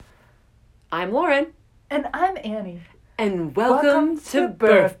I'm Lauren. And I'm Annie. And welcome to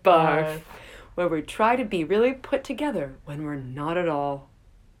Birth Barf, where we try to be really put together when we're not at all.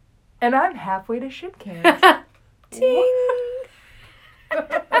 And I'm halfway to shit cans. Ding!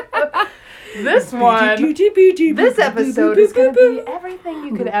 This episode is going to be everything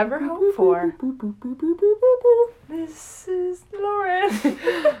you could ever hope for. This is Lauren.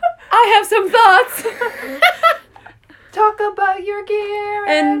 I have some thoughts. Talk about your gear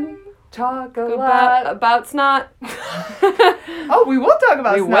And talk a lot. About snot. Oh, we will talk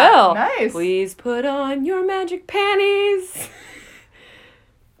about We snot. will. Nice. Please put on your magic panties.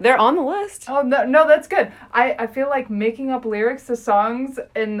 They're on the list. Oh, no, that's good. I feel like making up lyrics to songs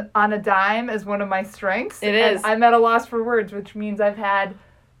on a dime is one of my strengths. It is. And I'm at a loss for words, which means I've had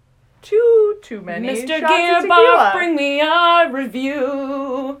too many Mr. shots of Gearbox, tequila. bring me a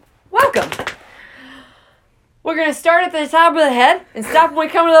review. Welcome. We're going to start at the top of the head and stop when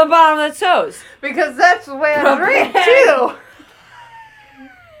we come to the bottom of the toes. Because that's the way I From drink, the head. too.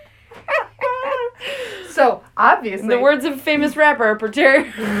 So, obviously... In the words of a famous rapper,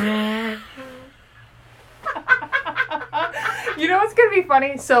 Pater. You know what's going to be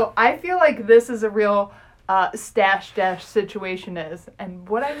funny? So, I feel like this is a real stash dash situation is. And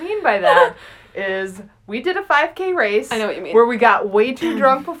what I mean by that is we did a 5K race. I know what you mean. Where we got way too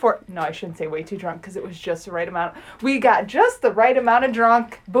drunk before... No, I shouldn't say way too drunk because it was just the right amount. We got just the right amount of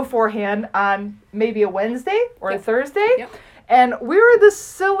drunk beforehand on maybe a Wednesday or a Thursday. Yep. And we were the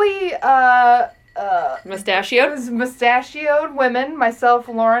silly... Mustachioed? It was mustachioed women, myself,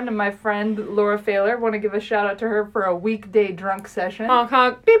 Lauren, and my friend Laura Failer. Want to give a shout out to her for a weekday drunk session. Honk,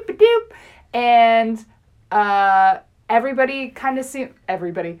 honk. Beep, beep, doop. And everybody kind of seemed...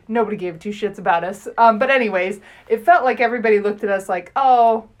 Everybody. Nobody gave two shits about us. But anyways, it felt like everybody looked at us like,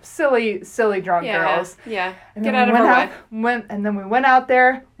 oh, silly drunk girls. Yeah. And Get then out we of our went way. and then we went out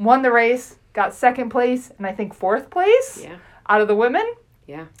there, won the race, got second place, and I think fourth place Yeah. out of the women.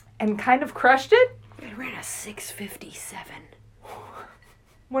 Yeah. And kind of crushed it. I ran a 6:57.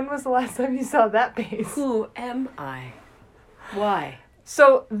 When was the last time you saw that pace? Who am I? Why?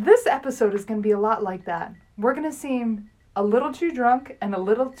 So this episode is going to be a lot like that. We're going to seem a little too drunk and a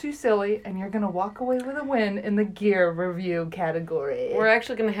little too silly, and you're going to walk away with a win in the gear review category. We're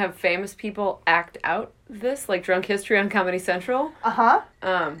actually going to have famous people act out this, like Drunk History on Comedy Central. Uh-huh.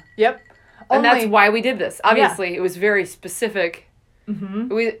 Yep. And that's why we did this. Obviously, it was very specific.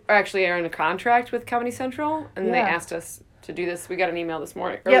 Mm-hmm. We actually are in a contract with Comedy Central, and they Yeah. asked us to do this. We got an email this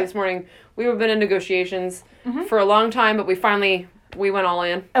morning, early this morning. We've been in negotiations Mm-hmm. for a long time, but we went all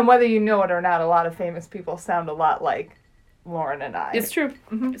in. And whether you know it or not, a lot of famous people sound a lot like Lauren and I. It's true.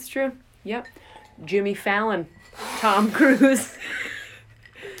 Mm-hmm. It's true. Yep. Jimmy Fallon, Tom Cruise,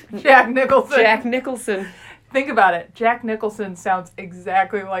 Jack Nicholson. Jack Nicholson, Think about it. Jack Nicholson sounds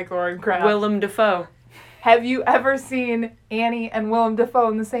exactly like Lauren Kraft. Willem Dafoe. Have you ever seen Annie and Willem Dafoe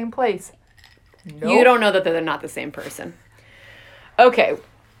in the same place? No. You don't know that they're not the same person. Okay.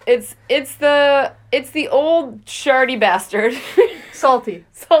 It's the old shardy bastard. Salty.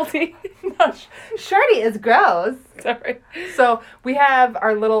 Salty. No, Shardy is gross. Sorry. So we have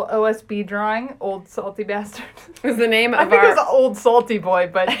our little OSB drawing, Old Salty Bastard. Was the name I of think our... it was an Old Salty Boy,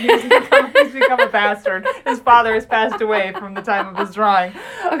 but he's become a bastard. His father has passed away from the time of his drawing.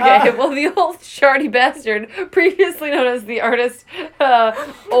 Okay, well, the old shardy bastard, previously known as the artist,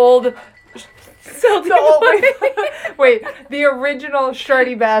 old salty Wait, the original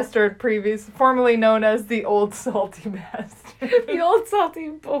Shardy Bastard, formerly known as the Old Salty Bastard. the old salty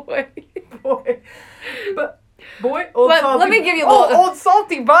boy. Let me give you a little... Old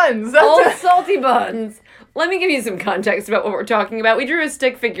Salty Buns. That's Old salty buns. Let me give you some context about what we're talking about. We drew a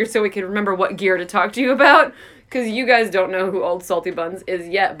stick figure so we could remember what gear to talk to you about, because you guys don't know who Old Salty Buns is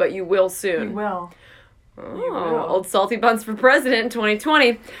yet, but you will soon. You will. Oh, Old Salty Buns for President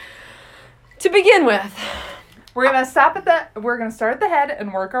 2020. To begin with, We're gonna start at the head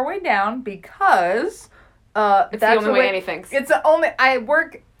and work our way down because it's the only way Annie thinks. It's the only I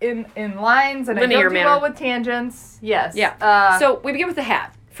work in lines and Linear I don't do manner. well with tangents. Yes. Yeah. So we begin with the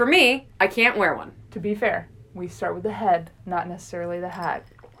hat. For me, I can't wear one. To be fair, we start with the head, not necessarily the hat,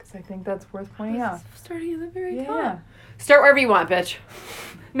 because I think that's worth pointing out. Starting at the very Yeah. top. Start wherever you want, bitch.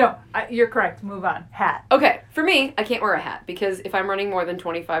 No, you're correct. Move on. Hat. Okay, for me, I can't wear a hat because if I'm running more than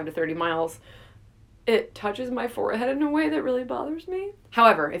 25 to 30 miles, it touches my forehead in a way that really bothers me.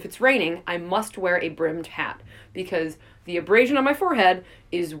 However, if it's raining, I must wear a brimmed hat because the abrasion on my forehead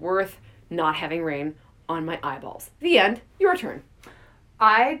is worth not having rain on my eyeballs. The end. Your turn.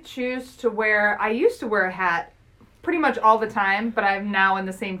 I used to wear a hat pretty much all the time, but I'm now in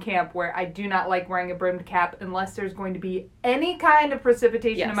the same camp where I do not like wearing a brimmed cap unless there's going to be any kind of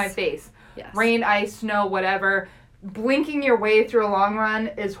precipitation in my face. Yes. Rain, ice, snow, whatever. Blinking your way through a long run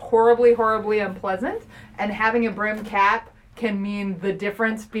is horribly, horribly unpleasant, and having a brimmed cap can mean the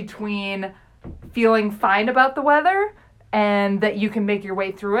difference between feeling fine about the weather and that you can make your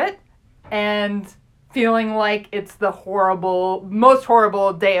way through it, and feeling like it's the most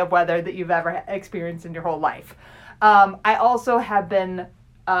horrible day of weather that you've ever experienced in your whole life. I also have been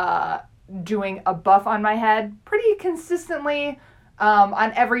doing a buff on my head pretty consistently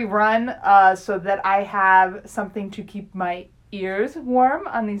on every run, so that I have something to keep my ears warm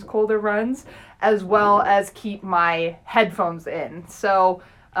on these colder runs, as well as keep my headphones in. So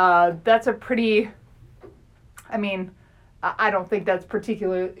that's a pretty, I don't think that's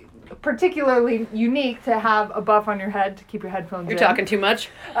particularly unique to have a buff on your head to keep your headphones in. You're talking too much.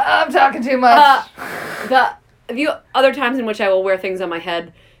 I'm talking too much. The other times in which I will wear things on my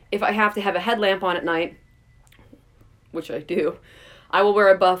head, if I have to have a headlamp on at night, which I do, I will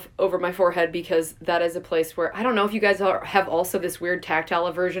wear a buff over my forehead, because that is a place where, I don't know if you guys have also this weird tactile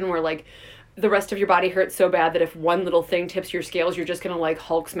aversion where, like, the rest of your body hurts so bad that if one little thing tips your scales, you're just going to, like,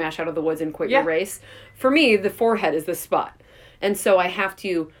 Hulk smash out of the woods and quit your race. For me, the forehead is the spot. And so I have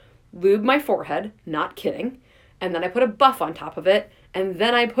to lube my forehead, not kidding, and then I put a buff on top of it, and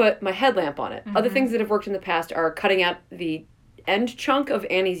then I put my headlamp on it. Mm-hmm. Other things that have worked in the past are cutting out the end chunk of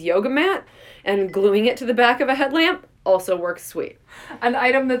Annie's yoga mat and gluing it to the back of a headlamp. Also works sweet. An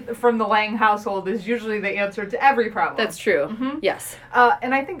item that from the Lang household is usually the answer to every problem. That's true. Mm-hmm. Yes.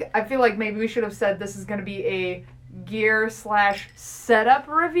 And I feel like maybe we should have said this is going to be a gear/setup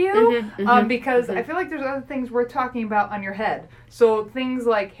review, because I feel like there's other things worth talking about on your head. So things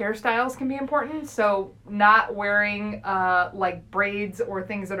like hairstyles can be important. So not wearing like braids or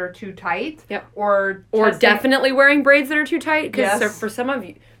things that are too tight. Yep. Or definitely wearing braids that are too tight. Because for some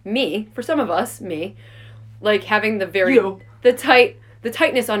of us, like having the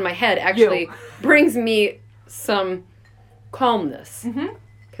tightness on my head actually brings me some calmness. Mm-hmm.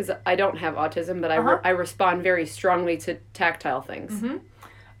 Because I don't have autism, but I respond very strongly to tactile things.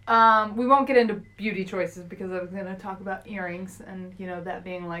 Mm-hmm. We won't get into beauty choices because I was going to talk about earrings and, that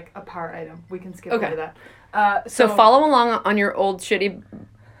being like a power item. We can skip over that. So follow along on your old shitty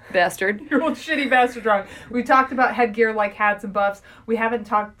bastard. Your old shitty bastard drawing. We talked about headgear like hats and buffs. We haven't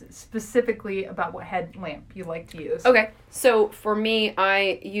talked specifically about what headlamp you like to use. Okay. So for me,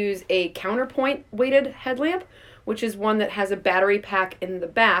 I use a counterpoint weighted headlamp, which is one that has a battery pack in the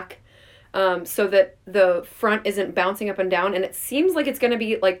back, so that the front isn't bouncing up and down, and it seems like it's going to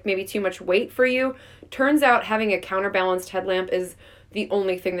be like maybe too much weight for you. Turns out having a counterbalanced headlamp is the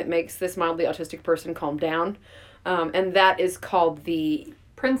only thing that makes this mildly autistic person calm down, and that is called the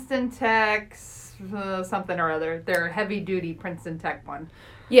Princeton Tech something or other. Their heavy-duty Princeton Tech one.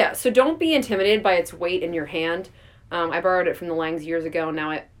 Yeah, so don't be intimidated by its weight in your hand. I borrowed it from the Langs years ago.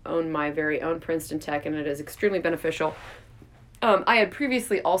 Now I own my very own Princeton Tech, and it is extremely beneficial. I had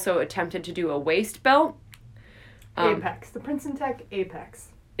previously also attempted to do a waist belt. Apex. The Princeton Tech Apex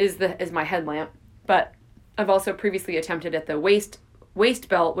is my headlamp, but I've also previously attempted at the waist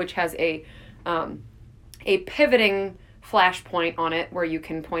belt, which has a pivoting flash point on it where you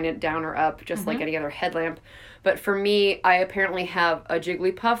can point it down or up, just like any other headlamp. But for me, I apparently have a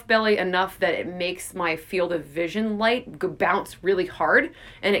Jigglypuff belly enough that it makes my field of vision light bounce really hard,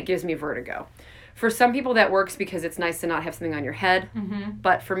 and it gives me vertigo. For some people that works because it's nice to not have something on your head,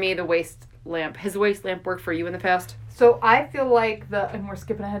 but for me, has the waist lamp worked for you in the past? So I feel like and we're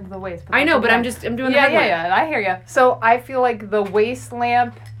skipping ahead to the waist. I know, but I'm doing the headlamp. Yeah, I hear you. So I feel like the waist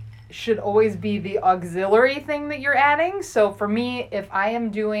lamp should always be the auxiliary thing that you're adding. So for me, if I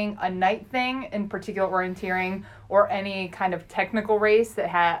am doing a night thing, in particular orienteering or any kind of technical race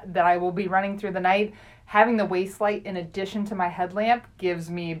that I will be running through the night, having the waist light in addition to my headlamp gives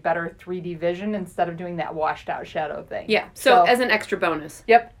me better 3D vision instead of doing that washed out shadow thing. Yeah, so as an extra bonus.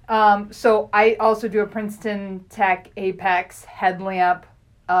 Yep. So I also do a Princeton Tech Apex headlamp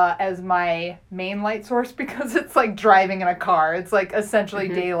as my main light source because it's like driving in a car. It's like essentially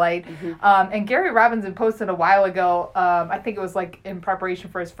daylight. And Gary Robinson posted a while ago, I think it was like in preparation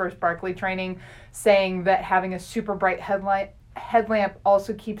for his first Barkley training, saying that having a super bright headlamp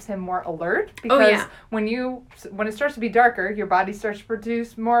also keeps him more alert because when it starts to be darker, your body starts to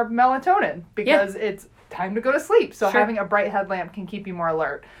produce more melatonin because it's time to go to sleep. So having a bright headlamp can keep you more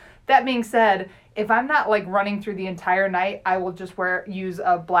alert. That being said, if I'm not like running through the entire night, I will just use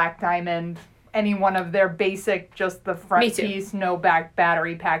a Black Diamond, any one of their basic, just the front piece, no back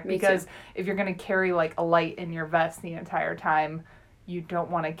battery pack. Because if you're going to carry like a light in your vest the entire time, you don't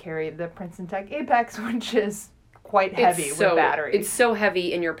want to carry the Princeton Tech Apex, which is quite heavy with batteries. It's so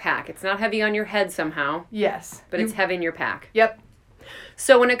heavy in your pack. It's not heavy on your head somehow. Yes. But it's heavy in your pack. Yep.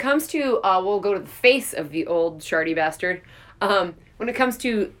 So when it comes to, we'll go to the face of the old shardy bastard. When it comes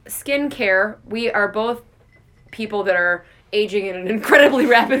to skincare, we are both people that are aging at an incredibly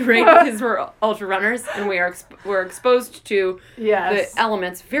rapid rate because we're ultra runners and we're exposed to the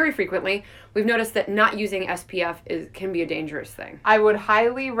elements very frequently. We've noticed that not using SPF can be a dangerous thing. I would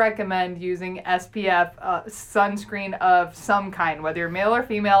highly recommend using SPF sunscreen of some kind, whether you're male or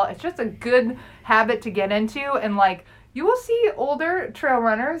female. It's just a good habit to get into, and like, you will see older trail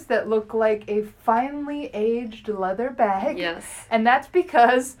runners that look like a finely aged leather bag. Yes. And that's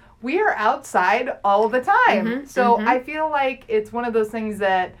because we are outside all the time. So I feel like it's one of those things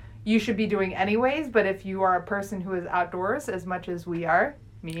that you should be doing anyways, but if you are a person who is outdoors as much as we are,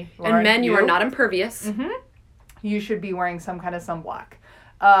 me, Lauren, and men, you are not impervious. You should be wearing some kind of sunblock.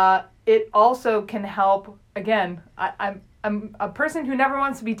 It also can help, again, I'm a person who never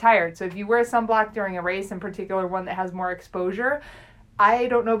wants to be tired. So if you wear sunblock during a race, in particular one that has more exposure, I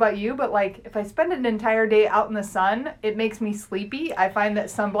don't know about you, but like if I spend an entire day out in the sun, it makes me sleepy. I find that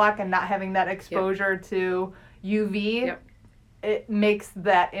sunblock and not having that exposure to UV, it makes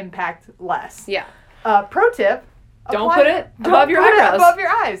that impact less. Yeah. Pro tip. Don't put it above your eyebrows. Above your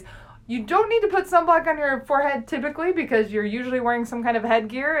eyes. You don't need to put sunblock on your forehead typically because you're usually wearing some kind of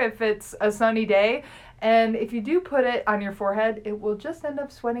headgear if it's a sunny day. And if you do put it on your forehead, it will just end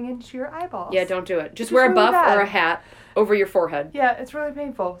up sweating into your eyeballs. Yeah, don't do it. Just wear a buff or a hat over your forehead. Yeah, it's really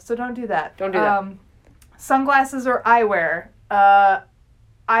painful, so don't do that. Don't do that. Sunglasses or eyewear.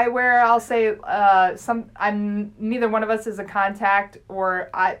 Eyewear, I'll say, neither one of us is a contact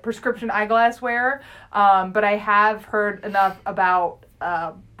or prescription eyeglass wearer, but I have heard enough about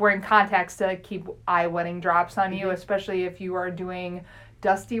wearing contacts to keep eye-wetting drops on you, especially if you are doing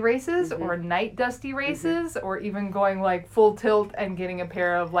dusty races or night dusty races or even going like full tilt and getting a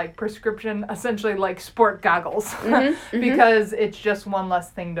pair of like prescription, essentially like sport goggles because it's just one less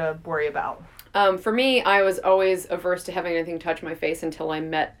thing to worry about. For me, I was always averse to having anything touch my face until I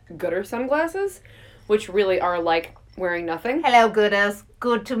met Gooder sunglasses, which really are like wearing nothing. Hello, Gooders.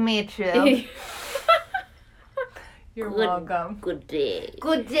 Good to meet you. You're welcome. Good day.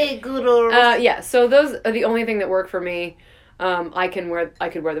 Good day, Gooders. Yeah, so those are the only thing that work for me. I could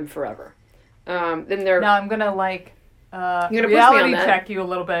wear them forever. Then they're... Now I'm gonna like you're gonna reality check you a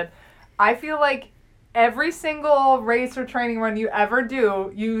little bit. I feel like every single race or training run you ever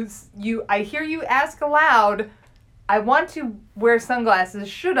do, I hear you ask aloud, I want to wear sunglasses,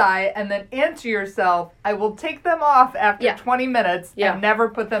 should I? And then answer yourself, I will take them off after 20 minutes and never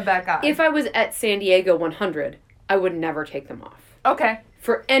put them back on. If I was at San Diego 100, I would never take them off. Okay.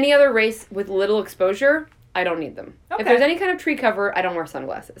 For any other race with little exposure, I don't need them. Okay. If there's any kind of tree cover, I don't wear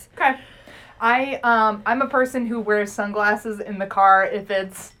sunglasses. Okay. I'm a person who wears sunglasses in the car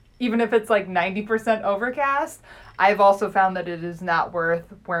even if it's like 90% overcast. I've also found that it is not worth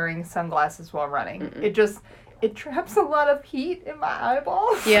wearing sunglasses while running. It traps a lot of heat in my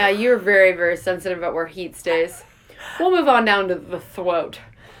eyeballs. Yeah, you're very, very sensitive about where heat stays. We'll move on down to the throat.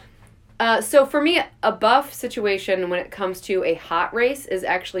 So for me, a buff situation when it comes to a hot race is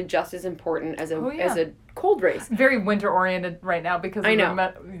actually just as important as a cold race. Very winter oriented right now because I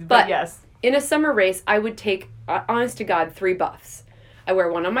know. But yes. In a summer race, I would take, honest to God, 3 buffs. I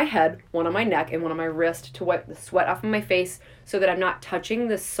wear one on my head, one on my neck, and one on my wrist to wipe the sweat off of my face so that I'm not touching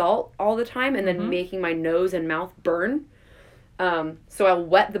the salt all the time and then making my nose and mouth burn. So I'll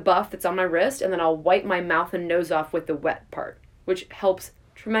wet the buff that's on my wrist, and then I'll wipe my mouth and nose off with the wet part, which helps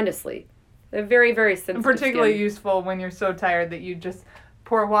tremendously. They're very, very sensitive. Particularly useful when you're so tired that you just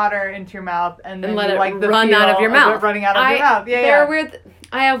pour water into your mouth and then let you it like the run out of your mouth. Running out of your mouth. Yeah,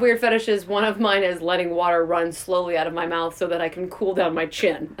 I have weird fetishes. One of mine is letting water run slowly out of my mouth so that I can cool down my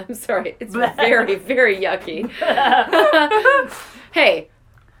chin. I'm sorry. It's very, very yucky. Hey,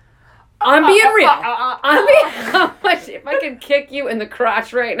 I'm being real. How much? If I could kick you in the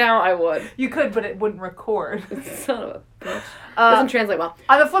crotch right now, I would. You could, but it wouldn't record. Son of a bitch. Doesn't translate well.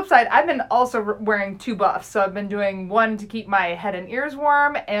 On the flip side, I've been also wearing 2 buffs. So I've been doing one to keep my head and ears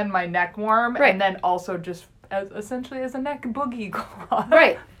warm and my neck warm. Right. And then also just essentially as a neck boogie cloth.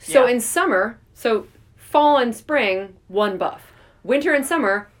 Right. So in summer, fall and spring, 1 buff. Winter and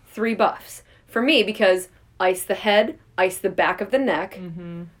summer, 3 buffs. For me, because ice the head, ice the back of the neck,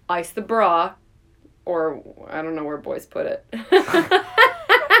 ice the bra, or I don't know where boys put it.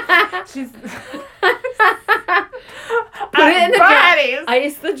 Put it in the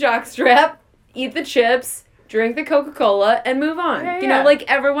ice the jock strap, eat the chips, drink the Coca-Cola, and move on. Yeah, You know, yeah. like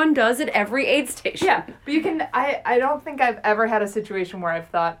everyone does at every aid station. Yeah, but you can. I don't think I've ever had a situation where I've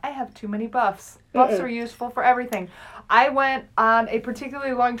thought I have too many buffs. Buffs are useful for everything. I went on a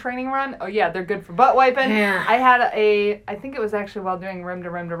particularly long training run. Oh yeah, they're good for butt wiping. Yeah. I think it was actually while doing rim to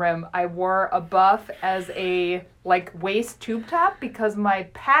rim to rim. I wore a buff as a waist tube top because my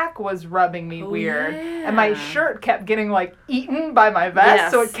pack was rubbing me weird, and my shirt kept getting eaten by my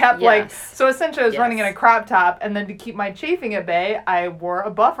vest. So it kept so essentially I was running in a crop top, and then to keep my chafing at bay, I wore a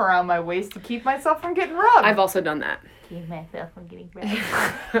buff around my waist to keep myself from getting rubbed. I've also done that. Keep myself from getting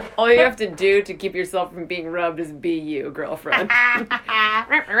rubbed. All you have to do to keep yourself from being rubbed is be you, girlfriend. So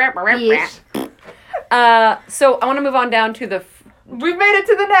I want to move on down to the... We've made it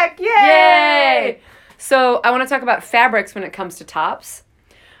to the neck. Yay! Yay! So I want to talk about fabrics when it comes to tops.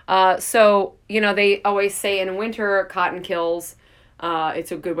 So, they always say in winter, cotton kills.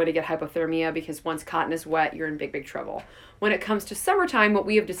 It's a good way to get hypothermia because once cotton is wet, you're in big, big trouble. When it comes to summertime, what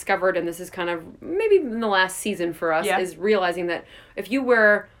we have discovered, and this is kind of maybe in the last season for us, is realizing that if you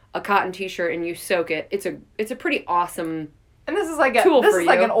wear a cotton t-shirt and you soak it, it's a pretty awesome And this is tool for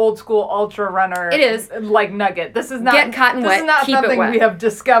like an old school ultra runner. It is nugget. This is not get cotton wet. This is not keep something it wet. we have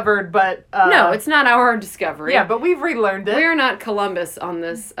discovered, but no, it's not our discovery. Yeah, but we've relearned it. We're not Columbus on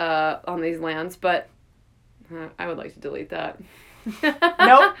this on these lands, but I would like to delete that.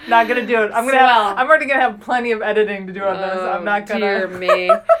 Nope, not gonna do it. I'm already gonna have plenty of editing to do on this. I'm not gonna. Dear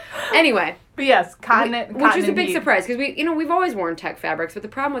me. Anyway, but yes, cotton, which is a big surprise because we've always worn tech fabrics, but the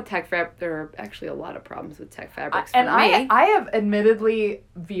problem with tech fabric, there are actually a lot of problems with tech fabrics. I have admittedly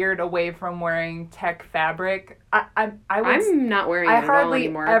veered away from wearing tech fabric. I'm not wearing it I at all hardly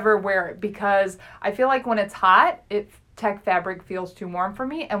anymore. ever wear it because I feel like when it's hot, tech fabric feels too warm for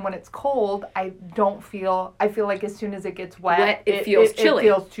me, and when it's cold, I feel like as soon as it gets wet, it feels chilly. It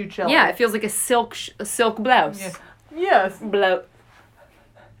feels too chilly. Yeah, it feels like a silk blouse. Yeah. Yes. Blouse.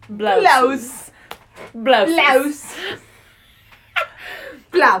 Blouse. Blouse.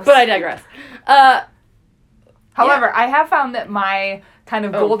 Blouse. But I digress. However, I have found that my kind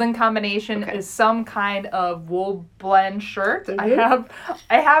of golden combination is some kind of wool blend shirt. Mm-hmm.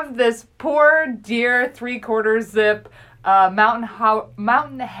 I have this poor dear 3/4 zip mountain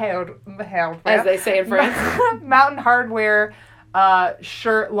hardware, As they say in France. mountain hardware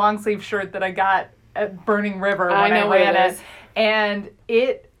shirt, long sleeve shirt that I got at Burning River when I ran it, and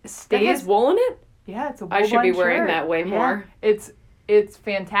it stays. It has wool in it? Yeah, it's a wool I should be blend wearing shirt. that way more. Yeah, it's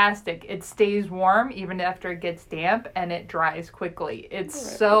fantastic. It stays warm even after it gets damp, and it dries quickly.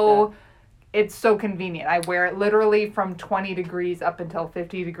 It's so convenient. I wear it literally from 20 degrees up until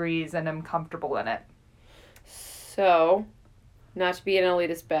 50 degrees, and I'm comfortable in it. So, not to be an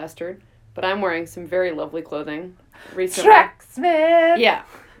elitist bastard, but I'm wearing some very lovely clothing recently. Tracksmith! Yeah.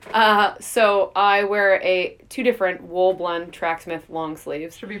 So I wear two different wool blend Tracksmith long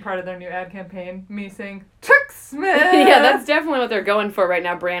sleeves. Should be part of their new ad campaign. Me saying, Tracksmith! Yeah, that's definitely what they're going for right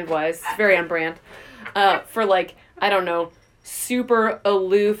now, brand-wise. It's very on brand. For I don't know, super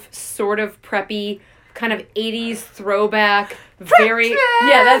aloof, sort of preppy, kind of 80s throwback, very...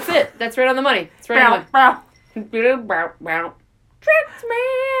 Yeah, that's it. That's right on the money. It's right on the money. Tracksmith!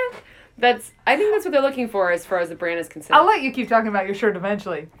 I think that's what they're looking for as far as the brand is concerned. I'll let you keep talking about your shirt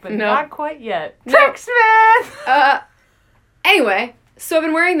eventually, but not quite yet. No. Tracksmith! Anyway, so I've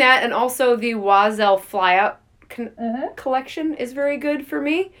been wearing that, and also the Oiselle Flyout collection is very good for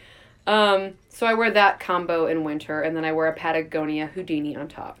me. So I wear that combo in winter, and then I wear a Patagonia Houdini on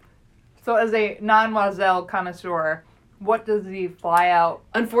top. So as a non-Oiselle connoisseur, what does the Flyout...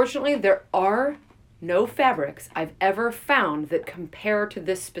 Unfortunately, there are no fabrics I've ever found that compare to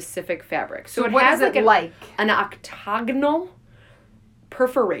this specific fabric. So it what has is it like? An octagonal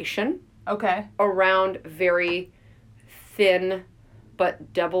perforation. Okay. Around very thin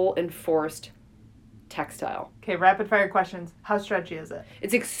but double enforced textile. Okay, rapid fire questions. How stretchy is it?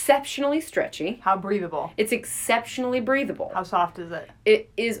 It's exceptionally stretchy. How breathable? It's exceptionally breathable. How soft is it?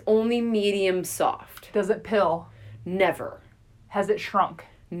 It is only medium soft. Does it pill? Never. Has it shrunk?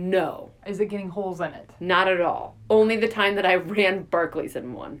 No. Is it getting holes in it? Not at all. Only the time that I ran Barclays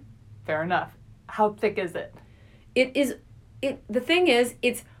in one. Fair enough. How thick is it? The thing is,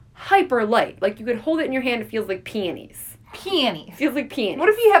 it's hyper light. Like, you could hold it in your hand, it feels like peonies. Peonies? It feels like peonies. What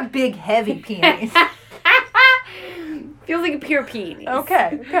if you have big, heavy peonies? Feels like a pure peonies.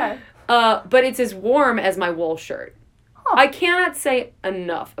 Okay. But it's as warm as my wool shirt. Huh. I cannot say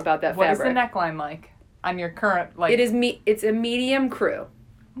enough about that What fabric. is the neckline like on your current, It's a medium crew.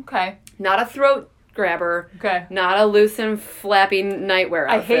 Okay. Not a throat grabber. Okay. Not a loose and flappy nightwear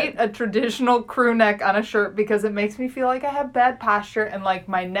outfit. I hate a traditional crew neck on a shirt because it makes me feel like I have bad posture and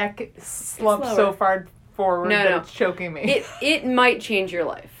my neck slumps so far forward No, that no. it's choking me. It might change your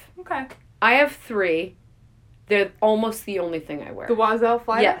life. Okay. I have 3. They're almost the only thing I wear. The Oiselle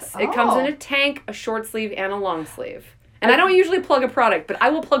Flyer? Yes. It comes in a tank, a short sleeve, and a long sleeve. And I don't usually plug a product, but I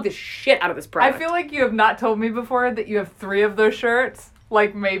will plug the shit out of this I product. feel like you have not told me before that you have 3 of those shirts.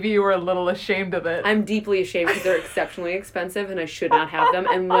 Like, maybe you were a little ashamed of it. I'm deeply ashamed because they're exceptionally expensive and I should not have them.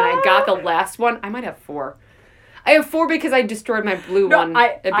 And when I got the last one, I might have 4. I have 4 because I destroyed my blue one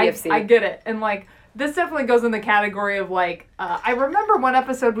at BFC. I get it. And, like, this definitely goes in the category of, like, I remember one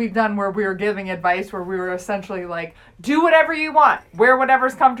episode we've done where we were giving advice where we were essentially like, do whatever you want, wear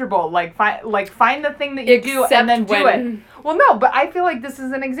whatever's comfortable, find the thing that you do and then do it. Well, no, but I feel like this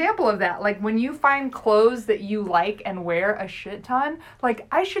is an example of that. Like, when you find clothes that you like and wear a shit ton, like,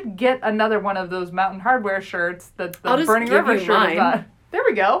 I should get another one of those Mountain Hardwear shirts that the Burning River shirt is on. There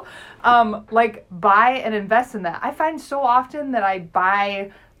we go. Like, buy and invest in that. I find so often that I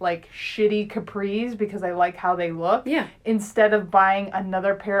buy like shitty capris because I like how they look. Yeah. Instead of buying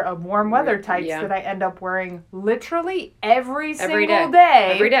another pair of warm weather tights that I end up wearing literally every single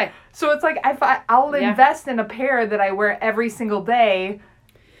day. Every day. So it's like I'll invest in a pair that I wear every single day.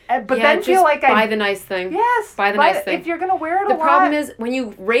 But then feel like buy the nice thing. Yes. Buy the nice thing. If you're going to wear it a lot. The problem is when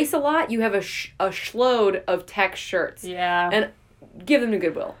you race a lot, you have a schload of tech shirts. Yeah. And give them to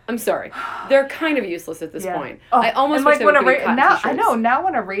Goodwill. I'm sorry. They're kind of useless at this point. Oh, I almost wish they would be cotton now, t-shirts. I know, now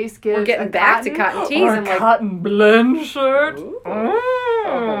when a race gives we're getting back to cotton tees. Or a cotton blend shirt.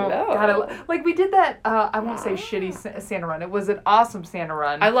 Oh, like we did that, I won't say shitty Santa Run. It was an awesome Santa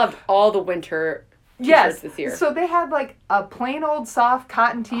Run. I loved all the winter t-shirts this year. So they had like a plain old soft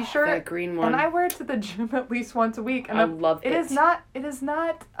cotton t-shirt. That green one. And I wear it to the gym at least once a week. And I love it. It is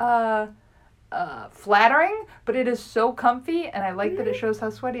not flattering, but it is so comfy, and I like that it shows how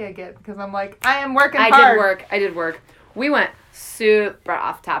sweaty I get because I'm like, I am working hard. I did work. We went super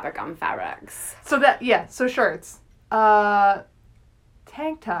off topic on fabrics. So shirts. Tank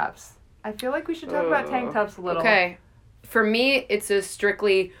tops. I feel like we should talk about tank tops a little. Okay. For me, it's a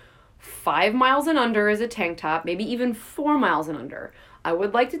strictly 5 miles and under is a tank top, maybe even 4 miles and under. I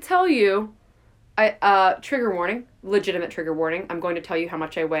would like to tell you, trigger warning, legitimate trigger warning, I'm going to tell you how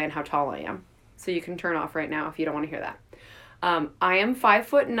much I weigh and how tall I am. So you can turn off right now if you don't want to hear that. I am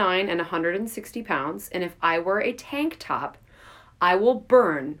 5'9" and 160 pounds, and if I wear a tank top, I will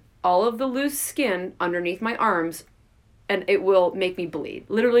burn all of the loose skin underneath my arms, and it will make me bleed,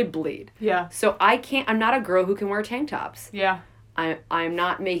 literally bleed. Yeah. So I'm not a girl who can wear tank tops. Yeah. I'm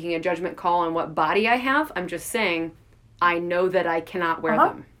not making a judgment call on what body I have. I'm just saying I know that I cannot wear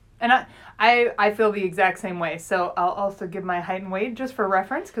them. And I feel the exact same way. So I'll also give my height and weight just for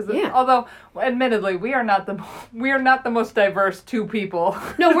reference, because although admittedly we are not the most diverse two people.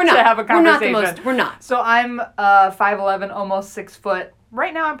 No, we're not. To have a conversation. We're not. So I'm 5'11", almost 6 foot.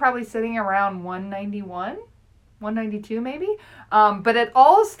 Right now I'm probably sitting around 191, 192 maybe. But at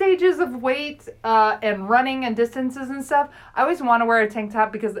all stages of weight and running and distances and stuff, I always want to wear a tank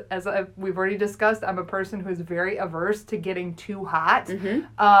top because, as we've already discussed, I'm a person who is very averse to getting too hot.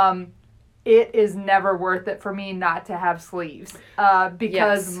 Mm-hmm. It is never worth it for me not to have sleeves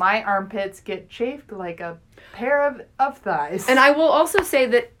because my armpits get chafed like a pair of thighs. And I will also say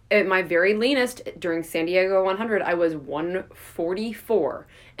that at my very leanest during San Diego 100, I was 144,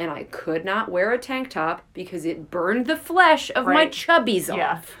 and I could not wear a tank top because it burned the flesh of my chubbies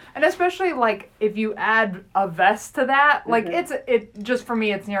off. And especially like if you add a vest to that, like it just for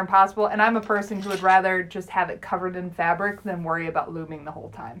me it's near impossible. And I'm a person who would rather just have it covered in fabric than worry about lubing the whole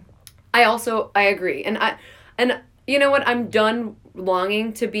time. I agree. And you know what? I'm done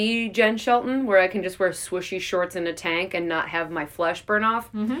longing to be Jen Shelton, where I can just wear swooshy shorts in a tank and not have my flesh burn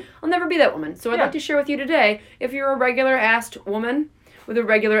off. Mm-hmm. I'll never be that woman. So I'd like to share with you today, if you're a regular-assed woman with a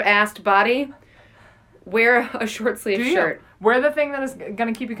regular-assed body, wear a short-sleeve shirt. Wear the thing that is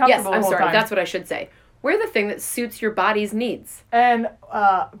going to keep you comfortable the whole time. Yes, I'm sorry. That's what I should say. Wear the thing that suits your body's needs. And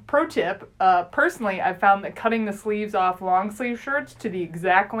pro tip, personally, I've found that cutting the sleeves off long sleeve shirts to the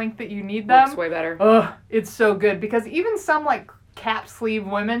exact length that you need them. Works way better. It's so good. Because even some like cap sleeve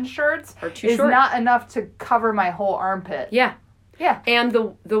women's shirts is not enough to cover my whole armpit. Yeah. Yeah. And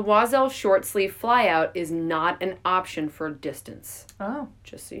the Oiselle short sleeve flyout is not an option for distance. Oh.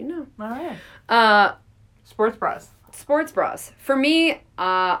 Just so you know. All right. Sports bras. Sports bras. For me,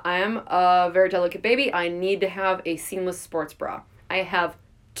 I am a very delicate baby. I need to have a seamless sports bra. I have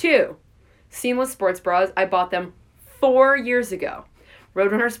 2 seamless sports bras. I bought them 4 years ago.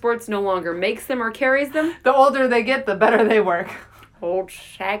 Roadrunner Sports no longer makes them or carries them. The older they get, the better they work. Old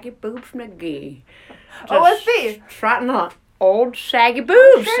shaggy boobs McGee. OSB. Trotting on. Old shaggy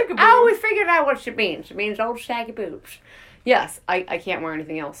boobs. Shaggy boobs. Oh, we figured out what she means. She means old shaggy boobs. Yes, I can't wear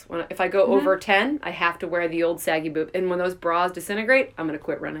anything else. If I go over 10, I have to wear the old saggy boob. And when those bras disintegrate, I'm going to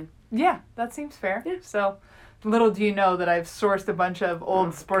quit running. Yeah, that seems fair. Yeah. So, little do you know that I've sourced a bunch of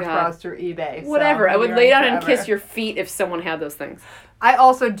old sports God. bras through eBay. Whatever. So I would you're lay in down and forever. kiss your feet if someone had those things. I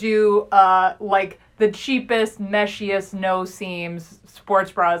also do like the cheapest, meshiest, no seams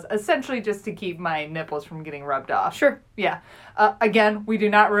sports bras, essentially just to keep my nipples from getting rubbed off. Sure. Yeah. Again, we do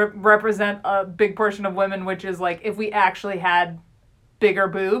not represent a big portion of women, which is like if we actually had bigger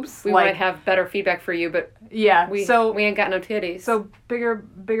boobs, We might have better feedback for you, but yeah. we ain't got no titties. So bigger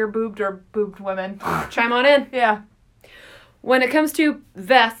boobed or boobed women. Chime on in. Yeah. When it comes to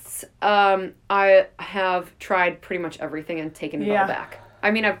vests, I have tried pretty much everything and taken it all back. I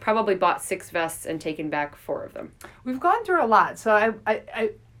mean, I've probably bought 6 vests and taken back 4 of them. We've gone through a lot. So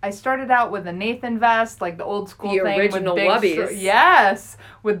I started out with a Nathan vest, like the old school The thing. original with big Wubbies. yes.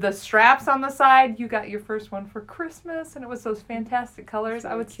 With the straps on the side. You got your first one for Christmas, and it was those fantastic colors.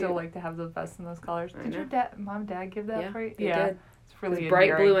 I would cute. still like to have those vests in those colors. I Did your know. mom and dad give that Yeah, for you? they did. It's really It's bright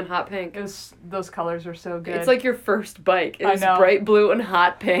endearing. blue and hot pink. It was, those colors are so good. It's like your first bike. I It's know. bright blue and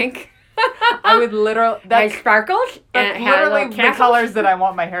hot pink. I would literally... It sparkled and That's it had a literally little the cap. colors that I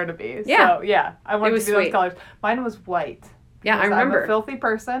want my hair to be. Yeah. So, yeah. I want It it was to be those sweet. colors. Mine was white. Yeah, I Because remember. I'm a filthy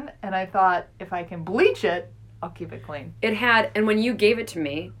person, and I thought, if I can bleach it, I'll keep it clean. It had, and when you gave it to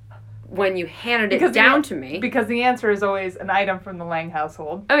me, when you handed it Because down to me. Because the answer is always an item from the Lang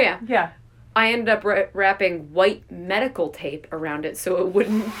household. Oh, yeah. Yeah. I ended up wrapping white medical tape around it so it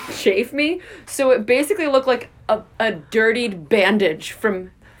wouldn't chafe me. So it basically looked like a dirtied bandage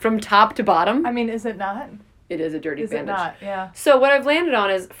from top to bottom. I mean, is it not? It is a dirty Is bandage. it not? Yeah. So what I've landed on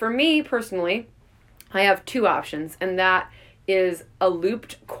is, for me personally, I have 2 options, and that is a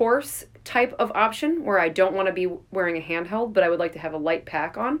looped course type of option where I don't want to be wearing a handheld, but I would like to have a light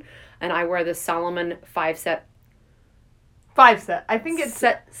pack on, and I wear the Salomon 5-set 5-set. I think it's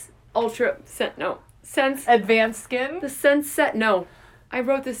Sense. advanced skin. The Sense set. No, I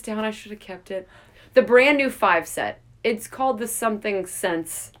wrote this down. I should have kept it. The brand new 5-set. It's called the something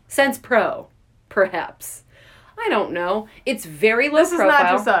Sense Pro, perhaps. I don't know. It's very low This is profile.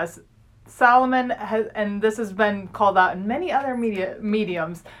 not just us. Solomon has, and this has been called out in many other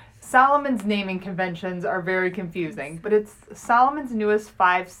mediums. Solomon's naming conventions are very confusing, but it's Solomon's newest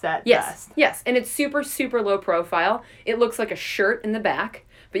 5-set vest. Yes, and it's super, super low profile. It looks like a shirt in the back,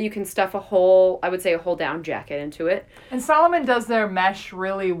 but you can stuff a whole down jacket into it. And Solomon does their mesh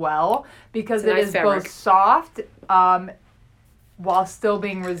really well because It's a it nice is fabric. both soft while still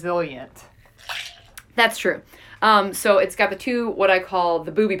being resilient. That's true. So it's got the 2, what I call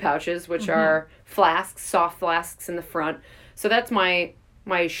the booby pouches, which are flasks, soft flasks in the front. So that's my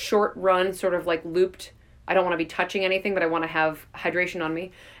short run, sort of like looped. I don't want to be touching anything, but I want to have hydration on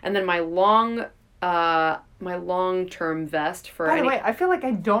me. And then my long-term vest for By the any. way, I feel like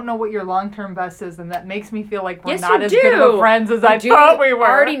I don't know what your long-term vest is, and that makes me feel like we're Yes, not you as good of do. friends as You I do. thought we were. I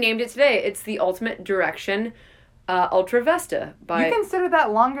already named it today. It's the Ultimate Direction Ultra Vesta by. You consider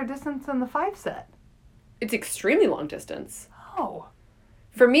that longer distance than the 5-set? It's extremely long distance. Oh.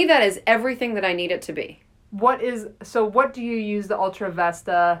 For me, that is everything that I need it to be. What do you use the Ultra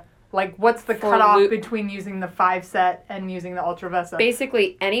Vesta? Like, what's the For cutoff loop- between using the 5-set and using the Ultra Vesta?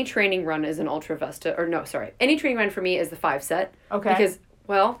 Basically, any training run is an Ultra Vesta, any training run for me is the 5-set. Okay.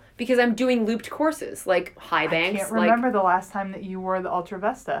 Because I'm doing looped courses, like high banks. I can't remember the last time that you wore the Ultra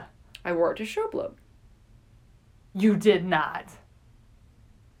Vesta. I wore it to Showblow. You did not.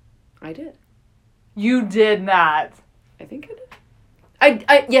 I did. You did not. I think I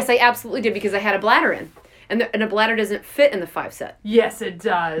did. Yes, I absolutely did because I had a bladder in. And a bladder doesn't fit in the 5-set. Yes, it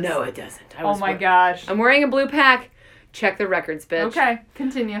does. No, it doesn't. Oh my gosh. I'm wearing a blue pack. Check the records, bitch. Okay,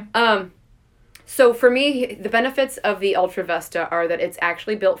 continue. So for me, the benefits of the Ultra Vesta are that it's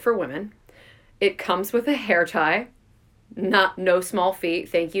actually built for women. It comes with a hair tie. No small feat.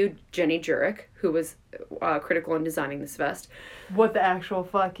 Thank you, Jenny Jurek, who was critical in designing this vest. What the actual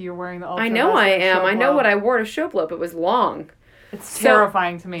fuck? You're wearing the Ultra I know Vesta I to am. show I know blow. what I wore to Showblow. It was long. It's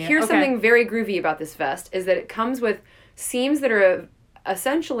terrifying to me. Here's Okay. something very groovy about this vest is that it comes with seams that are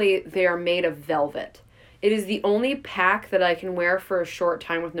essentially they are made of velvet. It is the only pack that I can wear for a short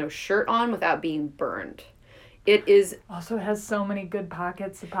time with no shirt on without being burned. It is Also, it has so many good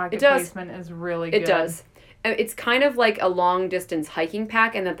pockets. The pocket It does. placement is really good. It does. It's kind of like a long distance hiking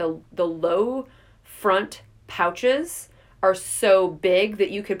pack, and that the low front pouches are so big that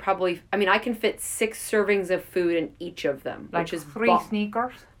you could probably. I mean, I can fit 6 servings of food in each of them, Like which is 3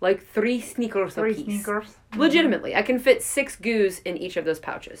 sneakers. like 3 sneakers 3 apiece. sneakers. Legitimately, I can fit 6 goos in each of those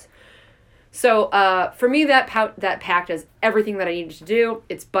pouches. So for me, that pack does everything that I needed to do.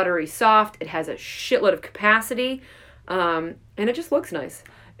 It's buttery soft. It has a shitload of capacity. And it just looks nice.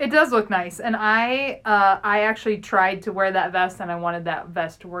 It does look nice, and I actually tried to wear that vest, and I wanted that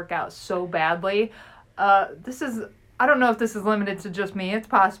vest to work out so badly. I don't know if this is limited to just me. It's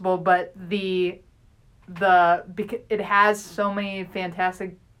possible, but it has so many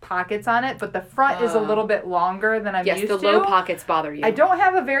fantastic pockets on it, but the front is a little bit longer than I'm used to. Yes, the low pockets bother you. I don't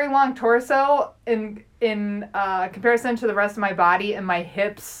have a very long torso in comparison to the rest of my body, and my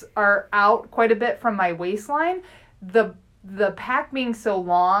hips are out quite a bit from my waistline. The pack being so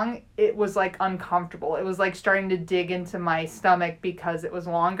long, it was like uncomfortable. It was like starting to dig into my stomach because it was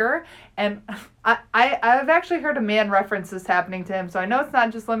longer. And I've actually heard a man reference this happening to him, so I know it's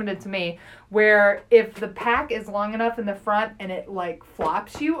not just limited to me, where if the pack is long enough in the front and it like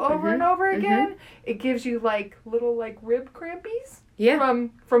flops you over and over again, it gives you like little like rib crampies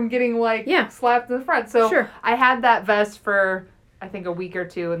from getting like slapped in the front. So I had that vest for I think a week or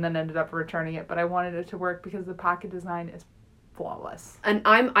two and then ended up returning it, but I wanted it to work because the pocket design is flawless. And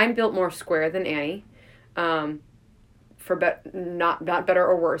I'm built more square than Annie. Not better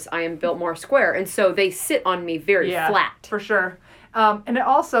or worse. I am built more square, and so they sit on me very flat. For sure. And it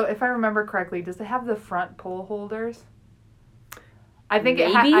also, if I remember correctly, does it have the front pole holders? I think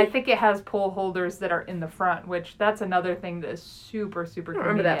it has pole holders that are in the front, which that's another thing that is super, super convenient. I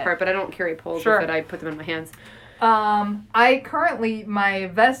remember that part, but I don't carry poles with it. I put them in my hands. My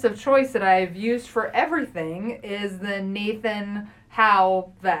vest of choice that I've used for everything is the Nathan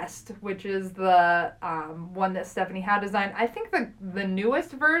Howe vest, which is the one that Stephanie Howe designed. I think the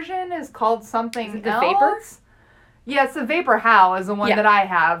newest version is called something else. The Vapor? Yeah, it's the Vapor Howe is the one that I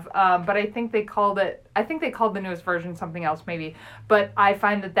have, but I think they called the newest version something else maybe. But I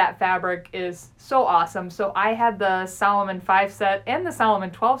find that fabric is so awesome. So I had the Solomon 5 set and the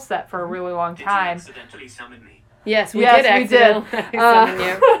Solomon 12 set for a really long time. Did you accidentally summon me? Yes, we did.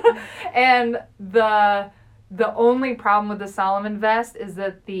 And the only problem with the Solomon vest is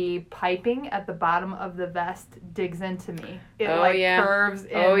that the piping at the bottom of the vest digs into me. It curves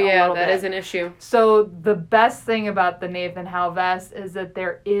in a little bit. That is an issue. So the best thing about the Nathan Howe vest is that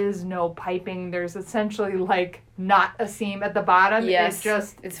there is no piping. There's essentially like not a seam at the bottom. Yes.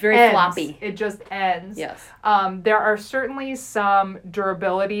 It's very ends. floppy. It just ends. Yes. There are certainly some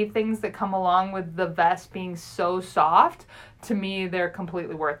durability things that come along with the vest being so soft. To me, they're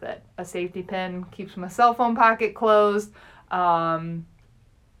completely worth it. A safety pin keeps my cell phone pocket closed. I've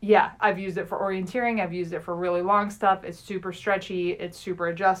used it for orienteering. I've used it for really long stuff. It's super stretchy. It's super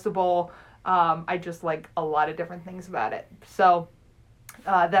adjustable. I just like a lot of different things about it. So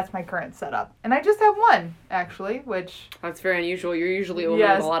that's my current setup. And I just have one, actually, which... That's very unusual. You're usually a woman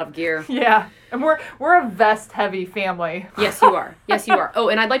with a lot of gear. Yeah. And we're a vest-heavy family. Yes, you are. Yes, you are. Oh,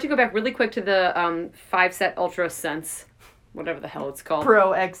 and I'd like to go back really quick to the 5-set Ultra Sense. Whatever the hell it's called. Pro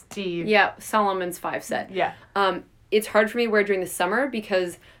XT. Yeah, Solomon's 5 set. Yeah. It's hard for me to wear during the summer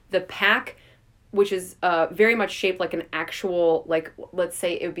because the pack, which is very much shaped like an actual, like, let's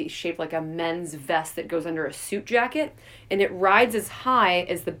say it would be shaped like a men's vest that goes under a suit jacket, and it rides as high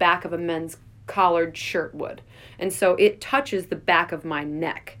as the back of a men's collared shirt would. And so it touches the back of my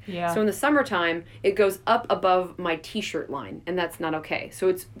neck. Yeah. So in the summertime, it goes up above my t-shirt line, and that's not okay.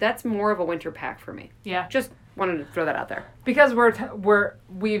 So that's more of a winter pack for me. Yeah. Just wanted to throw that out there. Because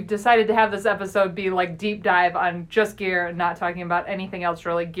we've decided to have this episode be like deep dive on just gear and not talking about anything else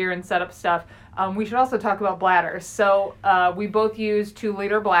really, gear and setup stuff. We should also talk about bladders. So we both use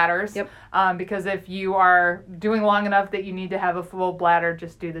 2-liter bladders. Yep. Because if you are doing long enough that you need to have a full bladder,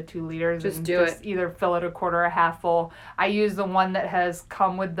 just do the 2 liters. Just either fill it a quarter or half full. I use the one that has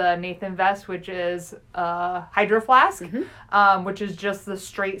come with the Nathan vest, which is Hydro Flask, which is just the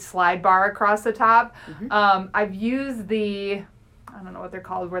straight slide bar across the top. I've used the, I don't know what they're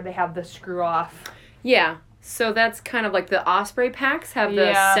called, where they have the screw off. Yeah. So that's kind of like the Osprey packs have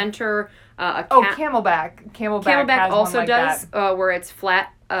the center... Camelback. Camelback also like does, where it's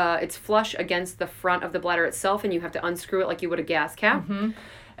flat, it's flush against the front of the bladder itself, and you have to unscrew it like you would a gas cap.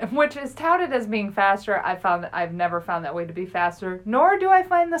 Which is touted as being faster. I've never found that way to be faster, nor do I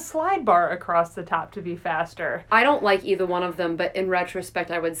find the slide bar across the top to be faster. I don't like either one of them, but in retrospect,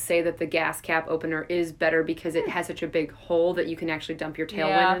 I would say that the gas cap opener is better because it has such a big hole that you can actually dump your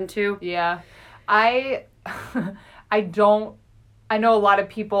tailwind into. Yeah. I know a lot of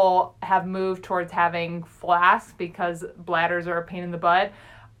people have moved towards having flasks because bladders are a pain in the butt.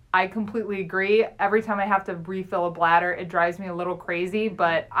 I completely agree. Every time I have to refill a bladder, it drives me a little crazy,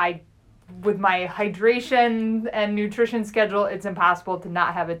 but with my hydration and nutrition schedule, it's impossible to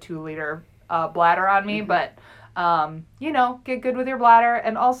not have a 2-liter bladder on me, but get good with your bladder,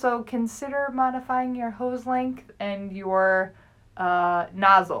 and also consider modifying your hose length and your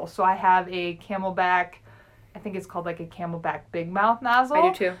nozzle. So I have a Camelback I think it's called like a Camelback Big Mouth nozzle.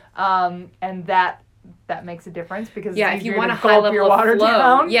 I do too. And that makes a difference because Yeah, it's if you easier want to a high gulp level your of water flow.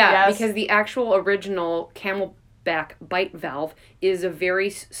 down. Yeah, Yes. because the actual original Camelback bite valve is a very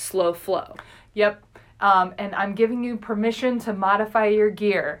slow flow. Yep. And I'm giving you permission to modify your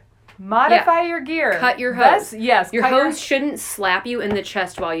gear. Modify your gear. Cut your hose. Yes. Your cut hose shouldn't slap you in the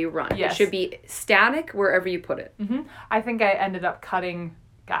chest while you run. Yes. It should be static wherever you put it. I think I ended up cutting,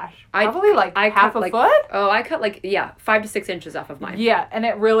 gosh, I probably like half cut a foot. Oh, I cut 5 to 6 inches off of mine. Yeah, and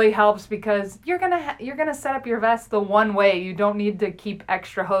it really helps because you're gonna set up your vest the one way. You don't need to keep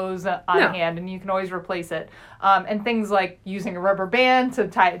extra hose on hand, and you can always replace it. And things like using a rubber band to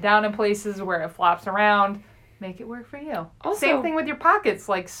tie it down in places where it flops around, make it work for you. Also, same thing with your pockets.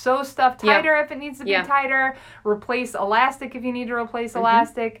 Like sew stuff tighter if it needs to be tighter. Replace elastic if you need to replace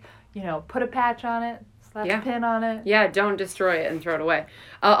elastic. Put a patch on it. Slap a pin on it. Yeah, don't destroy it and throw it away.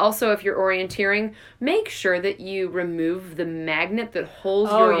 Also, if you're orienteering, make sure that you remove the magnet that holds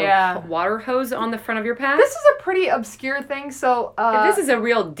your water hose on the front of your pack. This is a pretty obscure thing, so... this is a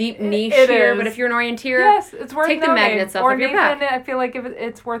real deep niche it here, is. but if you're an orienteer, yes, it's worth take noting. the magnets off or of your Nathan, pack. I feel like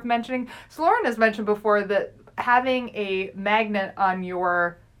it's worth mentioning. So Lauren has mentioned before that having a magnet on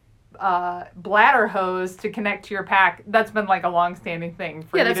your bladder hose to connect to your pack, that's been like a long-standing thing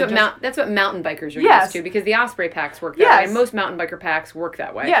for that's what mountain bikers are Yes. used to, because the Osprey packs work that way, and most mountain biker packs work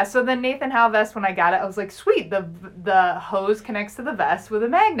that way. Yeah, so the Nathan Howe vest, when I got it, I was like, sweet, the hose connects to the vest with a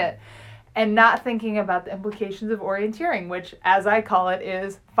magnet. And not thinking about the implications of orienteering, which, as I call it,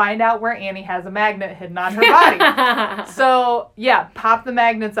 is find out where Annie has a magnet hidden on her body. So, yeah, pop the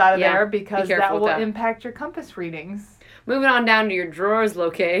magnets out of there because that will impact your compass readings. Moving on down to your drawers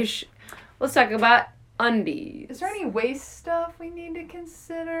location, let's talk about undies. Is there any waist stuff we need to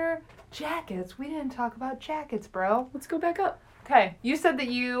consider? Jackets. We didn't talk about jackets, bro. Let's go back up. Okay. You said that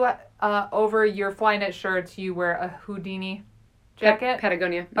you, over your Flyknit shirts, you wear a Houdini jacket?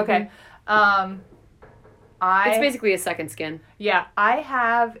 Patagonia. Okay. It's basically a second skin. Yeah. I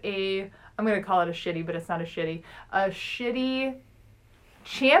have I'm going to call it a shitty, but it's not a shitty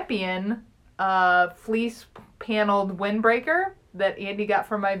Champion fleece paneled windbreaker that Andy got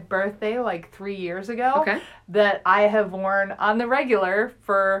for my birthday like 3 years ago. Okay. That I have worn on the regular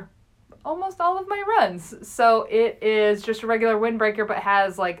for almost all of my runs. So it is just a regular windbreaker, but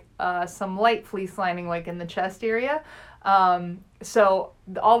has like some light fleece lining like in the chest area. So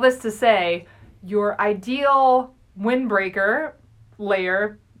all this to say, your ideal windbreaker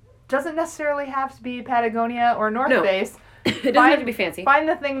layer doesn't necessarily have to be Patagonia or North Face. It doesn't have to be fancy. Find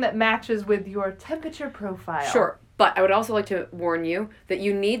the thing that matches with your temperature profile. Sure. But I would also like to warn you that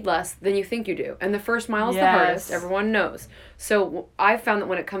you need less than you think you do. And the first mile is the hardest. Everyone knows. So I've found that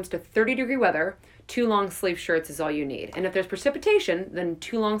when it comes to 30-degree weather, 2 long sleeve shirts is all you need. And if there's precipitation, then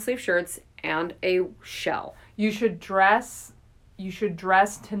 2 long sleeve shirts and a shell. You should dress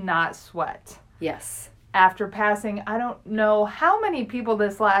to not sweat. Yes. After passing, I don't know how many people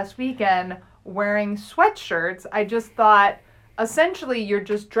this last weekend wearing sweatshirts, I just thought essentially you're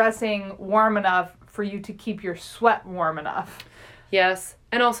just dressing warm enough for you to keep your sweat warm enough. Yes.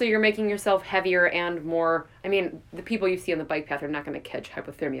 And also you're making yourself heavier and more, the people you see on the bike path are not going to catch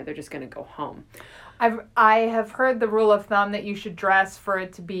hypothermia. They're just going to go home. I have heard the rule of thumb that you should dress for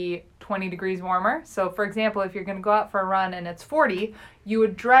it to be 20 degrees warmer. So for example, if you're going to go out for a run and it's 40, you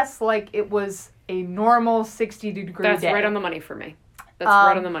would dress like it was a normal 60-degree day. That's right on the money for me.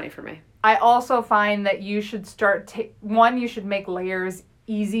 Right on the money for me. I also find that you should you should make layers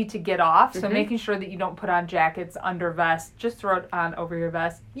easy to get off. So making sure that you don't put on jackets under vests. Just throw it on over your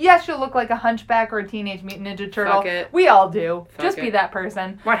vest. Yes, you'll look like a hunchback or a Teenage Mutant Ninja Turtle. Fuck it. We all do. Fuck Just it. be that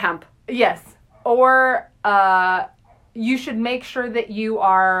person. What hemp? Yes. Or you should make sure that you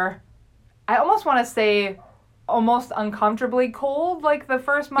are, I almost want to say, almost uncomfortably cold, like the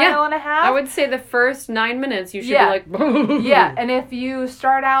first mile and a half. I would say the first 9 minutes you should be like... Yeah, and if you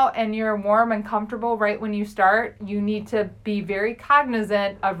start out and you're warm and comfortable right when you start, you need to be very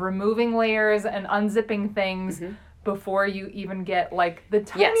cognizant of removing layers and unzipping things before you even get like the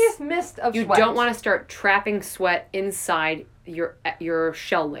tiniest mist of sweat. You don't want to start trapping sweat inside your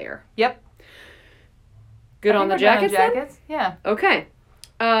shell layer. Yep. Good on the jackets, jackets? Yeah. Okay.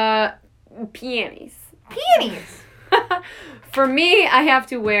 Peonies. Peonies! For me, I have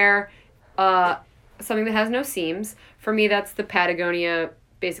to wear something that has no seams. For me, that's the Patagonia,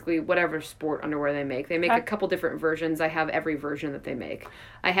 basically whatever sport underwear they make. They make a couple different versions. I have every version that they make.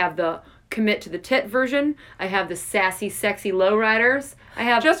 I have the commit to the tit version. I have the sassy, sexy lowriders. I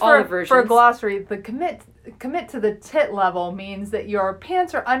have all the versions. For a glossary, the commit commit to the tit level means that your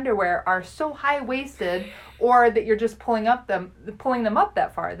pants or underwear are so high-waisted, or that you're just pulling them up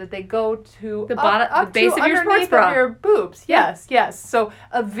that far that they go to The bottom, up the base to of your sports underneath bra. of your boobs. Yes, yes. So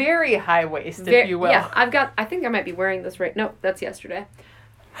a very high waist, if you will. Yeah, I think I might be wearing this right. No, that's yesterday.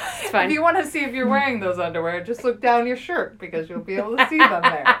 It's fine. If you want to see if you're wearing those underwear, just look down your shirt because you'll be able to see them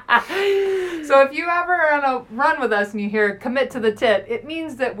there. So if you ever are on a run with us and you hear commit to the tit, it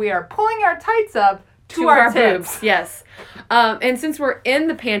means that we are pulling our tights up to our tits. boobs. Yes. And since we're in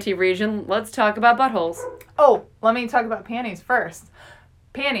the panty region, let's talk about buttholes. Oh, let me talk about panties first.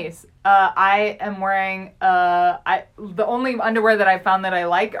 Panties. I am wearing the only underwear that I found that I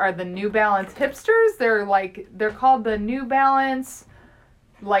like are the New Balance hipsters. They're called the New Balance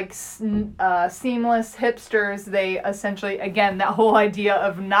seamless hipsters. They essentially, again, that whole idea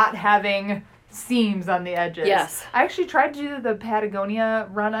of not having seams on the edges. Yes. I actually tried to do the Patagonia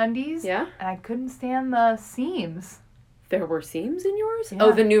run undies. Yeah? And I couldn't stand the seams. There were seams in yours? Yeah.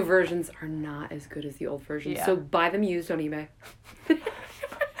 Oh, the new versions are not as good as the old versions. Yeah. So buy them used on eBay.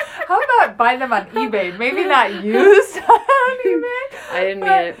 How about buy them on eBay? Maybe not used on eBay. I didn't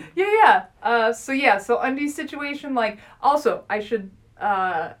mean it. Yeah. So undie situation, also, I shouldn't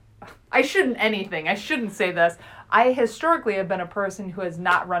say this. I historically have been a person who has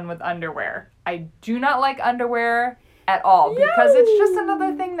not run with underwear. I do not like underwear at all because it's just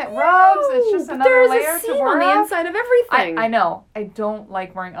another thing that rubs. It's just another layer there's a to seam wear on the up. inside of everything. I know. I don't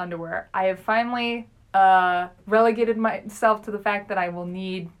like wearing underwear. I have finally relegated myself to the fact that I will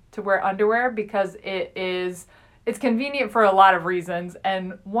need to wear underwear because it's convenient for a lot of reasons,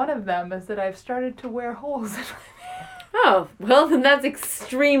 and one of them is that I've started to wear holes in my pants. Oh, well, then that's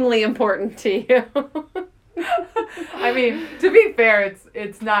extremely important to you. I mean, to be fair,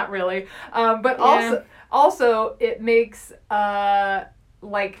 it's not really. But also it makes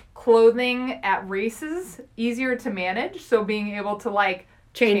clothing at races easier to manage. So being able to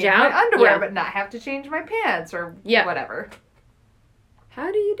change out my underwear, Yeah. but not have to change my pants or Yeah. whatever.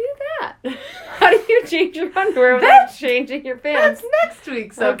 How do you do that? How do you change your underwear without changing your pants? That's next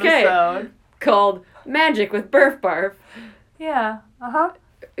week's Okay. episode. Called Magic with Burf Barf. Yeah.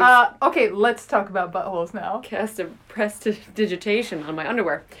 Okay, let's talk about buttholes now. Cast a prestidigitation on my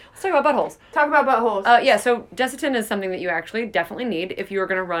underwear. Let's talk about buttholes. Talk about buttholes. Yeah, so Desitin is something that you actually definitely need if you are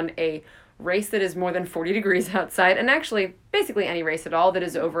going to run a race that is more than 40 degrees outside, and actually, basically any race at all that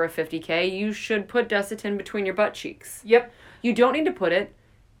is over a 50K, you should put Desitin between your butt cheeks. Yep. You don't need to put it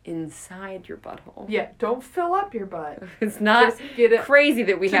inside your butthole. Yeah, don't fill up your butt. It's not Just get it. crazy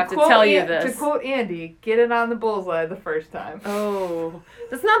that we have to tell you this. To quote Andy, get it on the bullseye the first time. Oh.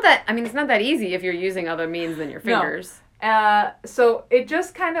 It's not that easy if you're using other means than your fingers. So it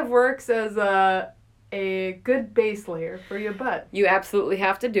just kind of works as a good base layer for your butt. You absolutely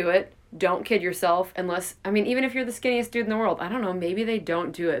have to do it. Don't kid yourself unless, even if you're the skinniest dude in the world, I don't know, maybe they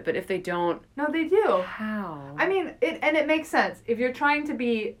don't do it, but if they don't... No, they do. How? It makes sense. If you're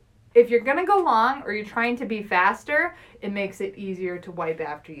gonna go long or you're trying to be faster, it makes it easier to wipe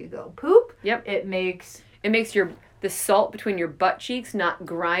after you go poop. Yep. It makes the salt between your butt cheeks not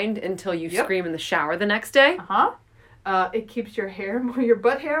grind until you scream in the shower the next day. It keeps your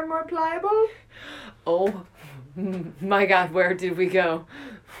butt hair more pliable. Oh my God, where did we go?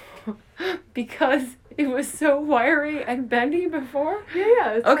 Because it was so wiry and bendy before?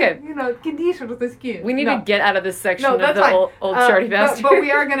 Yeah. It's okay. Condition with the skin. We need to get out of this section of that's the fine. old charty bastard. But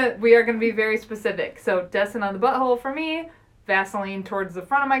we are gonna be very specific. So Destin on the butthole for me, Vaseline towards the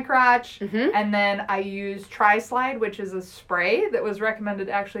front of my crotch, and then I use Tri-Slide, which is a spray that was recommended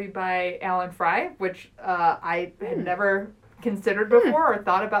actually by Alan Fry, which I had never considered before or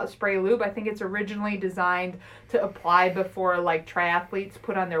thought about spray lube. I think it's originally designed to apply before triathletes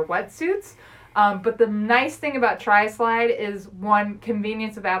put on their wetsuits. But the nice thing about Tri-Slide is, one,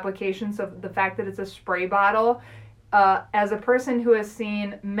 convenience of application. So the fact that it's a spray bottle. As a person who has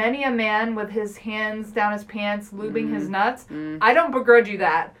seen many a man with his hands down his pants lubing his nuts, I don't begrudge you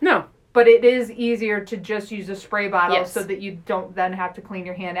that. No. But it is easier to just use a spray bottle so Yes. that you don't then have to clean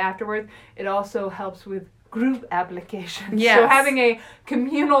your hand afterwards. It also helps with group application. Yes. So having a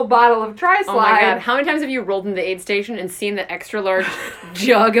communal bottle of Tri-Slide. Oh my God, how many times have you rolled into the aid station and seen the extra large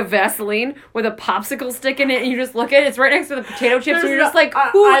jug of Vaseline with a popsicle stick in it, and you just look at it, it's right next to the potato chips, and you're just like,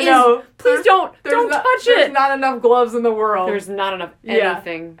 please don't touch it. There's not enough gloves in the world. There's not enough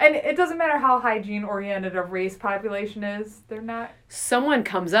anything. And it doesn't matter how hygiene-oriented a race population is, they're not. Someone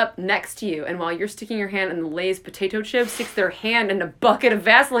comes up next to you, and while you're sticking your hand in the Lay's potato chips, sticks their hand in a bucket of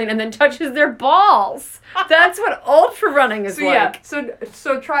Vaseline and then touches their balls. That's what ultra running is like. Yeah,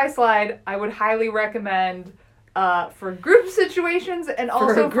 so Tri-Slide, I would highly recommend for group situations and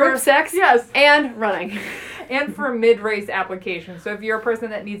also group sex. Yes. And running. And for mid-race applications. So if you're a person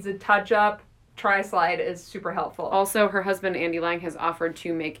that needs a touch-up, Tri-Slide is super helpful. Also, her husband, Andy Lang, has offered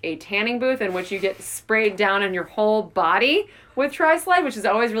to make a tanning booth in which you get sprayed down in your whole body with Tri-Slide, which has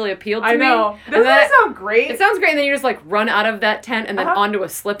always really appealed to me. I know. Doesn't that sound great? It sounds great, and then you just, like, run out of that tent and then onto a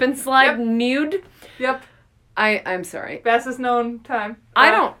slip and slide nude. Yep. I'm sorry. Fastest known time. I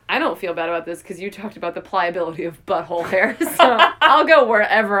don't feel bad about this because you talked about the pliability of butthole hair, so I'll go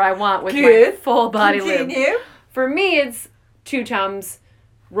wherever I want with my full body lube. For me, it's Two Toms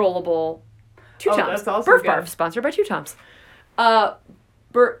rollable. Two Toms. That's also Burf good. Barf, sponsored by Two Toms.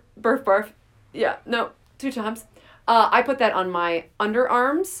 Burf Barf. Yeah, no, Two Toms. I put that on my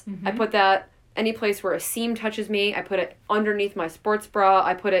underarms. Mm-hmm. I put that any place where a seam touches me. I put it underneath my sports bra.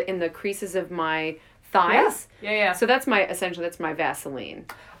 I put it in the creases of my thighs. Yeah. So that's my Vaseline.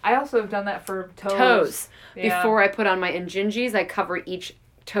 I also have done that for Toes. Yeah. Before I put on my Injinjis, I cover each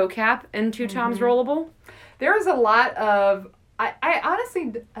toe cap in Two Toms rollable. There is a lot of... I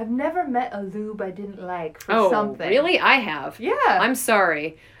honestly, I've never met a lube I didn't like for something. Really? I have. Yeah. I'm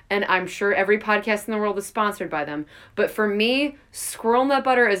sorry. And I'm sure every podcast in the world is sponsored by them. But for me, Squirrel Nut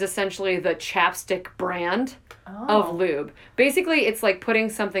Butter is essentially the chapstick brand of lube. Basically, it's like putting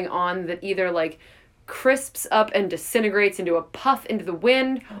something on that either like crisps up and disintegrates into a puff into the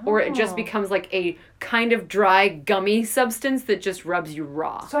wind, or it just becomes like a kind of dry gummy substance that just rubs you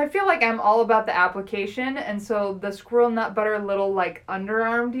raw. So I feel like I'm all about the application, and so the Squirrel Nut Butter little like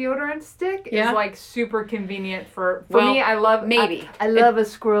underarm deodorant stick is like super convenient for me. I love I love a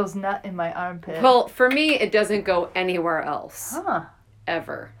squirrel's nut in my armpit. Well, for me, it doesn't go anywhere else.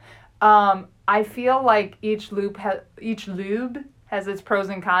 Ever. I feel like each lube has its pros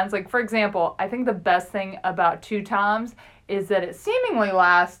and cons. Like, for example, I think the best thing about Two Toms is that it seemingly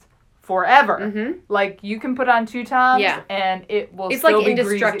lasts forever. Mm-hmm. Like, you can put on Two Toms and it will still be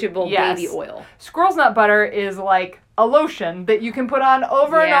indestructible greasy. baby oil. Squirrel's Nut Butter is like a lotion that you can put on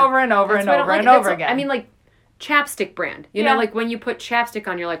over and over and over and over and over again. I mean, like, chapstick brand. You know, like when you put chapstick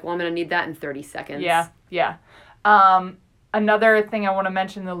on, you're like, well, I'm going to need that in 30 seconds. Yeah. Another thing I want to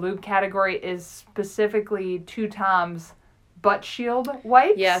mention in the lube category is specifically Two Toms butt shield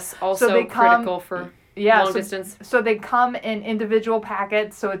wipes. Yes, also critical for long distance. So they come in individual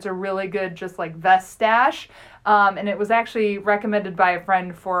packets, so it's a really good just like vest stash. And it was actually recommended by a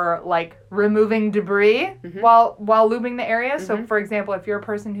friend for like removing debris while lubing the area. So for example, if you're a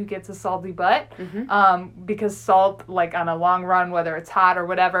person who gets a salty butt, because salt, like on a long run, whether it's hot or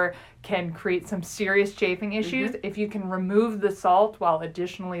whatever, can create some serious chafing issues. If you can remove the salt while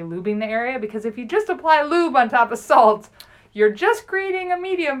additionally lubing the area, because if you just apply lube on top of salt, you're just creating a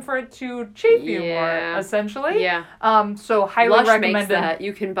medium for it to chafe you more, essentially. Yeah. So highly Lush recommended. makes that.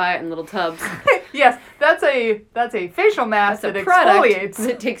 You can buy it in little tubs. Yes, that's a facial mask that exfoliates.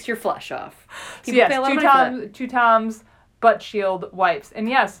 That takes your flesh off. So yes, Two Toms butt shield wipes. And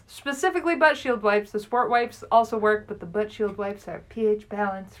yes, specifically butt shield wipes. The sport wipes also work, but the butt shield wipes are pH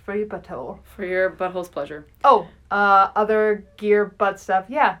balanced for your butthole. For your butthole's pleasure. Oh, other gear butt stuff.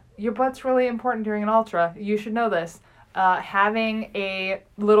 Yeah, your butt's really important during an ultra. You should know this. Having a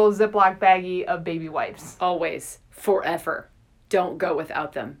little Ziploc baggie of baby wipes. Always. Forever. Don't go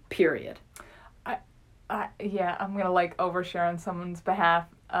without them. Period. I'm going to like overshare on someone's behalf.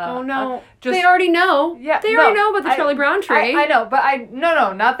 Oh no. They already know. Yeah. They already know about the Charlie Brown tree. I know, but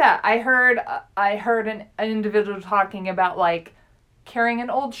no, not that. I heard an individual talking about like carrying an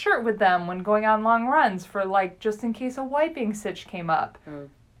old shirt with them when going on long runs for like just in case a wiping stitch came up. Okay.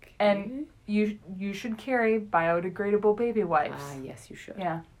 And you should carry biodegradable baby wipes. Yes, you should.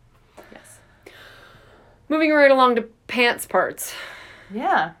 Yeah. Yes. Moving right along to pants parts.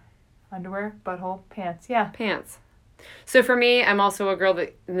 Yeah. Underwear, butthole, pants. Yeah. Pants. So for me, I'm also a girl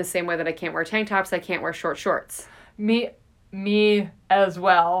that, in the same way that I can't wear tank tops, I can't wear short shorts. Me as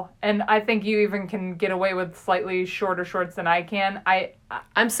well. And I think you even can get away with slightly shorter shorts than I can.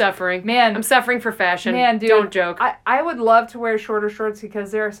 I'm suffering. Man. I'm suffering for fashion. Man, dude. Don't joke. I would love to wear shorter shorts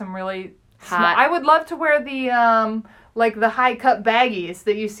because there are some really hot. I would love to wear the like the high cut baggies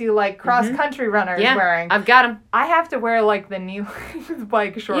that you see like cross country runners wearing. I've got them. I have to wear like the knee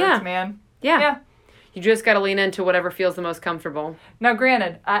bike shorts, man. Yeah. You just got to lean into whatever feels the most comfortable. Now,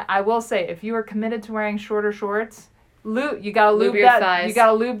 granted, I will say if you are committed to wearing shorter shorts, you gotta lube your thighs. You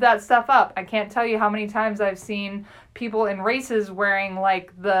gotta lube that stuff up. I can't tell you how many times I've seen people in races wearing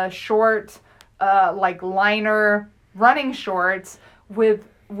like the short, like liner running shorts with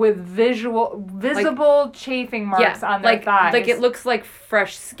with visible chafing marks on their thighs. Like it looks like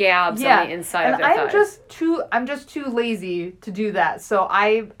fresh scabs on the inside of their thighs. I'm just too lazy to do that. So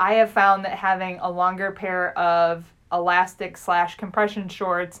I have found that having a longer pair of elastic / compression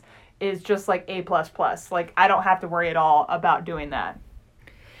shorts is just like A++. Like I don't have to worry at all about doing that.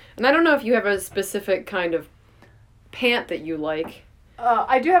 And I don't know if you have a specific kind of pant that you like.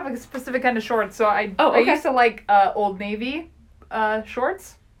 I do have a specific kind of shorts. So I used to like Old Navy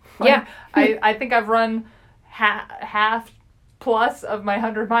shorts. Like, yeah. I think I've run half plus of my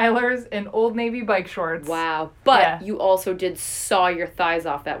 100-milers in Old Navy bike shorts. Wow. But you also did saw your thighs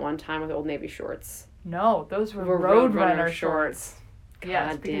off that one time with Old Navy shorts. No, those were Roadrunner shorts. God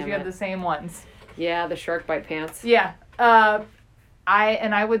yes, because you had the same ones. Yeah, the shark bite pants. Yeah.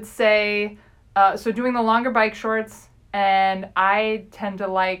 I would say, so doing the longer bike shorts, and I tend to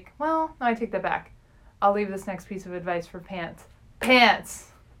like, well, no, I take that back. I'll leave this next piece of advice for pants.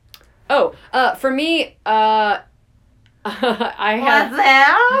 Pants! Oh, for me, I had... What's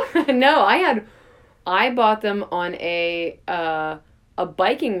that? No, I bought them on a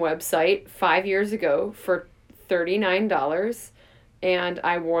biking website 5 years ago for $39, and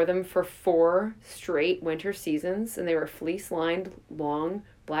I wore them for 4 straight winter seasons, and they were fleece-lined, long,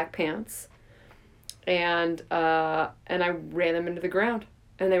 black pants, and I ran them into the ground,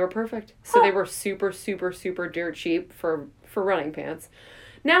 and they were perfect. So they were super, super, super dirt cheap for running pants.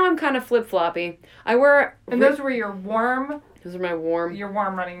 Now I'm kind of flip-floppy. I wear... And those were your warm... Those are my warm... Your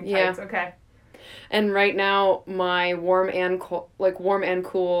warm running tights, okay. And right now, my warm and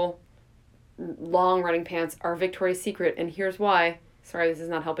cool long running pants are Victoria's Secret, and here's why. Sorry, this is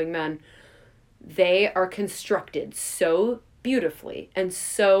not helping men. They are constructed so beautifully and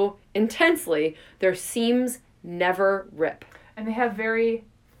so intensely, their seams never rip. And they have very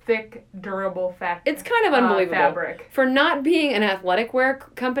thick, durable It's kind of unbelievable. Fabric. For not being an athletic wear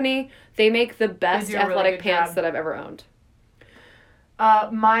company, they make the best athletic pants that I've ever owned.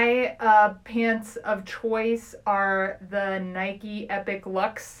 My pants of choice are the Nike Epic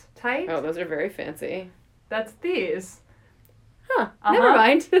Luxe tight. Oh, those are very fancy. That's these. Huh. Never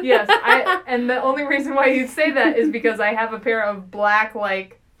mind. Yes. And the only reason why you say that is because I have a pair of black,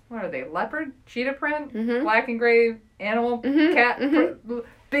 like, what are they? Leopard? Cheetah print? Mm-hmm. Black and gray animal cat? Mm-hmm.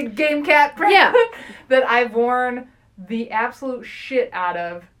 Big game cat print? Yeah. That I've worn the absolute shit out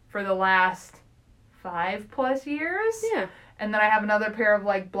of for the last 5+ years. Yeah. And then I have another pair of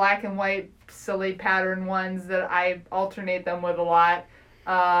like black and white silly pattern ones that I alternate them with a lot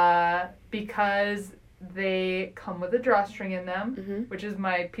because they come with a drawstring in them, which is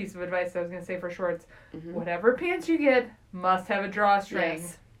my piece of advice I was going to say for shorts. Mm-hmm. Whatever pants you get must have a drawstring.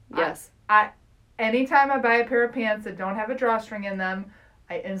 Yes. Anytime I buy a pair of pants that don't have a drawstring in them,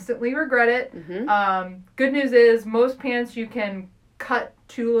 I instantly regret it. Mm-hmm. Good news is most pants you can cut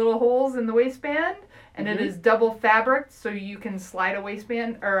 2 little holes in the waistband. And it is double fabric, so you can slide a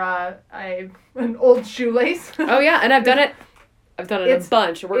waistband or an old shoelace. Oh yeah, and I've done it. A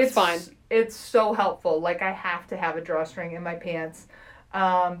bunch. It works fine. It's so helpful. Like I have to have a drawstring in my pants.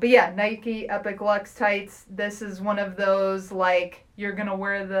 But yeah, Nike Epic Luxe tights. This is one of those like you're gonna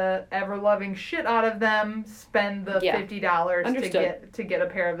wear the ever loving shit out of them. Spend the $50 to get a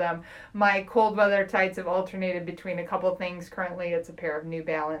pair of them. My cold weather tights have alternated between a couple things. Currently, it's a pair of New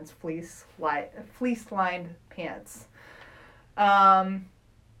Balance fleece lined pants. I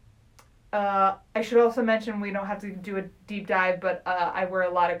should also mention we don't have to do a deep dive, but I wear a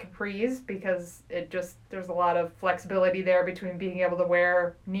lot of capris because there's a lot of flexibility there between being able to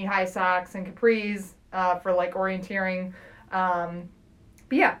wear knee-high socks and capris for like orienteering.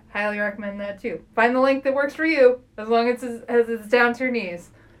 But yeah, highly recommend that too. Find the length that works for you as long as it's down to your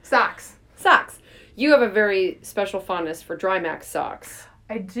knees. Socks. You have a very special fondness for Drymax socks.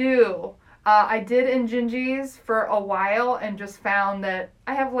 I do. I did Injinjis for a while and just found that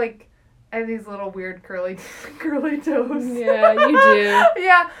I have these little weird curly toes. Yeah, you do.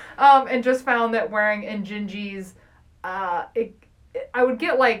 Yeah. And just found that wearing Injinjis, I would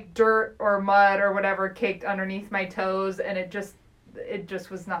get like dirt or mud or whatever caked underneath my toes, and it just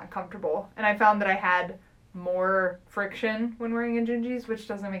was not comfortable. And I found that I had more friction when wearing Injinjis, which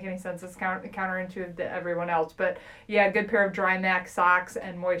doesn't make any sense. It's counterintuitive to everyone else. But yeah, a good pair of Drymax socks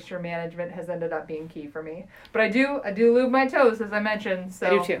and moisture management has ended up being key for me. But I do lube my toes, as I mentioned.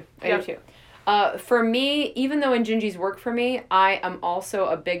 So I do too. For me, even though Injinjis work for me, I am also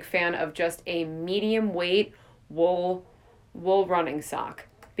a big fan of just a medium weight wool running sock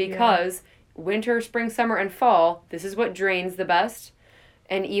because winter, spring, summer, and fall, this is what drains the best.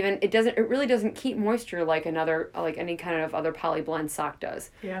 And even it really doesn't keep moisture like any kind of other poly blend sock does.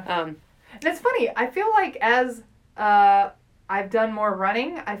 Yeah. And it's funny. I feel like as I I've done more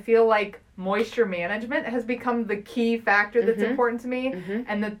running, I feel like moisture management has become the key factor that's important to me,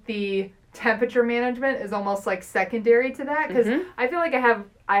 and that the temperature management is almost like secondary to that, because I feel like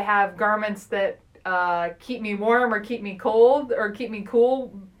I have garments that keep me warm or keep me cold or keep me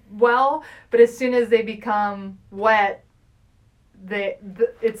cool well, but as soon as they become wet,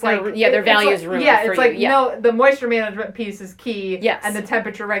 it's like their value is ruined. It's like no, the moisture management piece is key. Yes. And the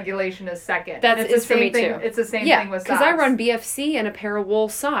temperature regulation is second. It's for me too. It's the same thing with socks. Because I run BFC and a pair of wool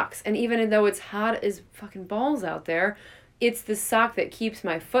socks, and even though it's hot as fucking balls out there, it's the sock that keeps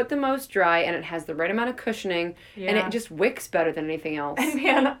my foot the most dry, and it has the right amount of cushioning, and it just wicks better than anything else. And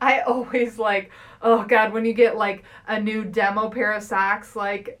man, I always oh God, when you get like a new demo pair of socks,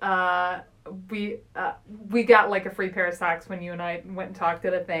 like we got like a free pair of socks when you and I went and talked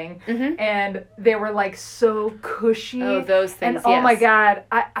at a thing, and they were like so cushy. Oh, those things. And oh my God,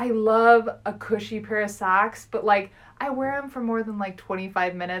 I love a cushy pair of socks, but like I wear them for more than like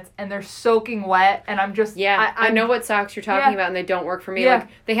 25 minutes and they're soaking wet, and I'm just I know what socks you're talking about, and they don't work for me. Like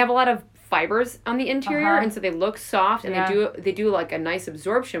they have a lot of fibers on the interior, and so they look soft, and they do like a nice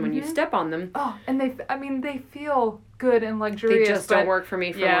absorption when you step on them. Oh, and they feel good and luxurious. They just don't work for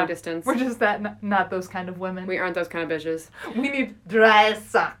me for long distance. We're just not those kind of women. We aren't those kind of bitches. We need dry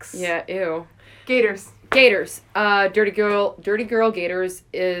socks. Yeah, ew. Gators. Dirty Girl Gators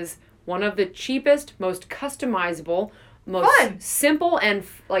is one of the cheapest, most customizable, most simple and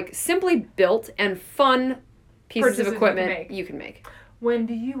simply built and fun pieces of equipment you can make. When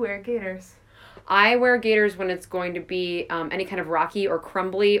do you wear gaiters? I wear gaiters when it's going to be any kind of rocky or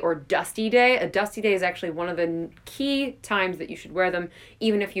crumbly or dusty day. A dusty day is actually one of the key times that you should wear them,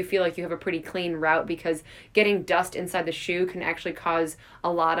 even if you feel like you have a pretty clean route, because getting dust inside the shoe can actually cause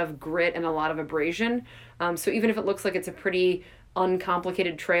a lot of grit and a lot of abrasion. So even if it looks like it's a pretty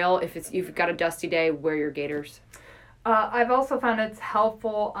uncomplicated trail, if you've got a dusty day, wear your gaiters. I've also found it's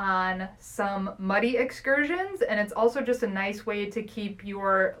helpful on some muddy excursions, and it's also just a nice way to keep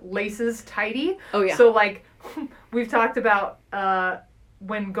your laces tidy. Oh, yeah. So, like, we've talked about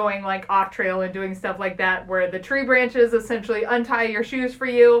when going, like, off-trail and doing stuff like that, where the tree branches essentially untie your shoes for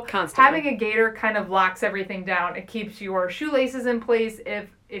you. Constantly. Having a gaiter kind of locks everything down. It keeps your shoelaces in place.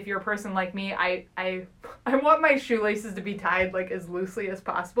 If you're a person like me, I want my shoelaces to be tied like as loosely as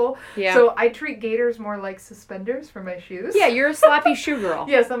possible. Yeah. So I treat gaiters more like suspenders for my shoes. Yeah, you're a sloppy shoe girl.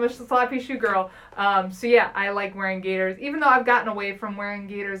 Yes, I'm a sloppy shoe girl. So yeah, I like wearing gaiters, even though I've gotten away from wearing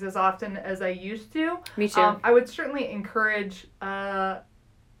gaiters as often as I used to. Me too. I would certainly encourage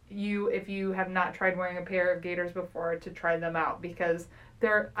you, if you have not tried wearing a pair of gaiters before, to try them out, because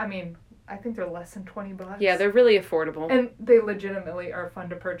I think they're less than $20. Yeah, they're really affordable. And they legitimately are fun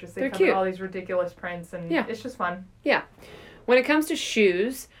to purchase. They They're come cute. with all these ridiculous prints, and it's just fun. Yeah. When it comes to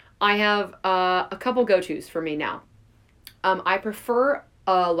shoes, I have a couple go-tos for me now. I prefer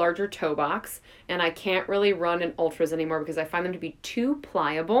a larger toe box, and I can't really run in Ultras anymore because I find them to be too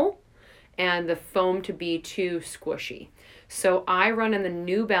pliable and the foam to be too squishy. So I run in the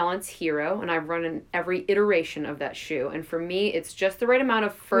New Balance Hero, and I've run in every iteration of that shoe. And for me, it's just the right amount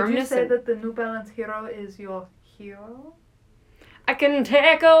of firmness. Would you say that the New Balance Hero is your hero? I can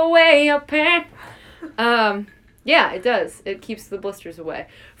take away your pain. Yeah, it does. It keeps the blisters away.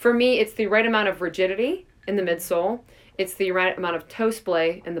 For me, it's the right amount of rigidity in the midsole. It's the right amount of toe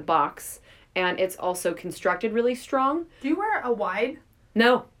splay in the box. And it's also constructed really strong. Do you wear a wide?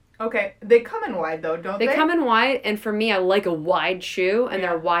 No. Okay. They come in wide, though, don't they? They come in wide, and for me, I like a wide shoe, and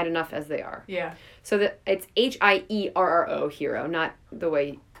they're wide enough as they are. Yeah. So that it's H-I-E-R-R-O, Hero, not the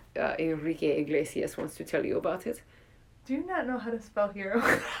way Enrique Iglesias wants to tell you about it. Do you not know how to spell hero?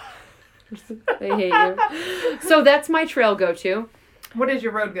 I hate you. So that's my trail go-to. What is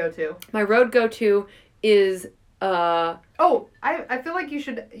your road go-to? My road go-to is... I feel like you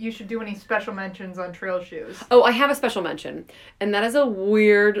should do any special mentions on trail shoes. Oh, I have a special mention. And that is a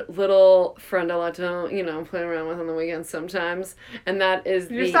weird little friend I like to, play around with on the weekends sometimes. And that is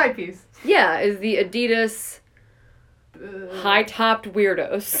your side piece. Yeah, is the Adidas high-topped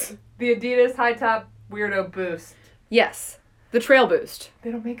Weirdos. The Adidas high-top Weirdo Boost. Yes. The Trail Boost. They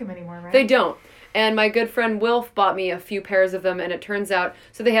don't make them anymore, right? They don't. And my good friend Wilf bought me a few pairs of them, and it turns out...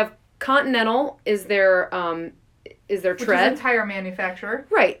 So they have Continental is their tread. Which is a tire manufacturer.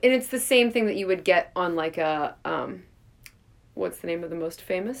 Right. And it's the same thing that you would get on like a... what's the name of the most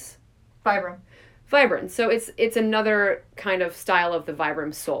famous? Vibram. So it's another kind of style of the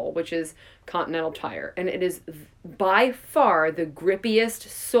Vibram sole, which is Continental tire. And it is by far the grippiest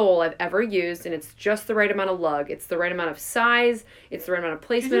sole I've ever used, and it's just the right amount of lug. It's the right amount of size. It's the right amount of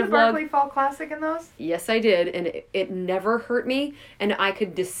placement of lug. Did you do the Barkley Fall Classic in those? Yes, I did, and it never hurt me, and I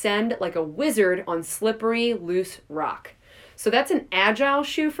could descend like a wizard on slippery, loose rock. So that's an agile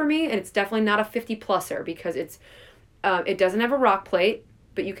shoe for me, and it's definitely not a 50-pluser because it doesn't have a rock plate,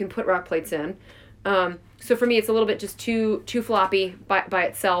 but you can put rock plates in. So for me, it's a little bit just too floppy by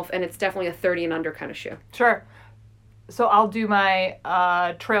itself, and it's definitely a 30 and under kind of shoe. Sure. So I'll do my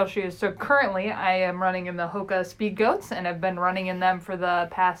trail shoes. So currently I am running in the Hoka Speed Goats, and I've been running in them for the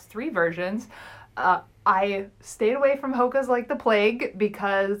past 3 versions. I stayed away from Hokas like the plague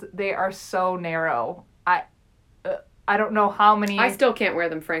because they are so narrow. I don't know how many... I still can't wear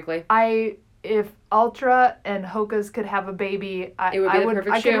them, frankly. If Ultra and Hokas could have a baby, it would be the perfect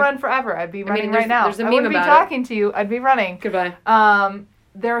shoe. I could run forever. I'd be running right now. There's a meme I wouldn't be talking to you. I'd be running. Goodbye.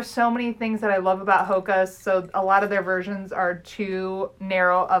 There are so many things that I love about Hoka. So a lot of their versions are too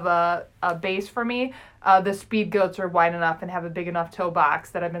narrow of a base for me. The Speed Goats are wide enough and have a big enough toe box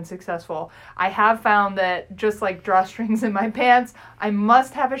that I've been successful. I have found that just like drawstrings in my pants, I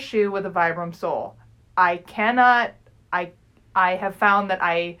must have a shoe with a Vibram sole. I have found that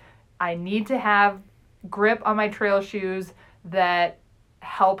I need to have grip on my trail shoes that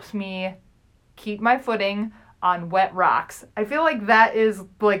helps me keep my footing on wet rocks. I feel like that is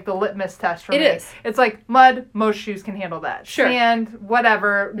like the litmus test for me. It is. It's like mud, most shoes can handle that. Sure. Sand,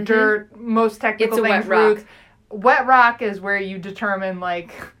 whatever, dirt, most technical It's a things. wet rock. Roots. Wet rock is where you determine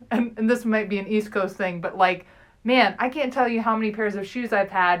like, and this might be an East Coast thing, but like, man, I can't tell you how many pairs of shoes I've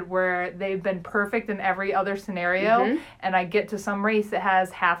had where they've been perfect in every other scenario, and I get to some race that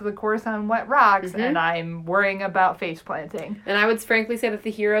has half of the course on wet rocks, and I'm worrying about face planting. And I would frankly say that the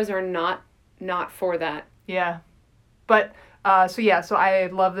Heroes are not for that. Yeah. But, so I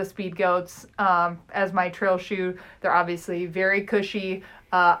love the Speed Goats as my trail shoe. They're obviously very cushy.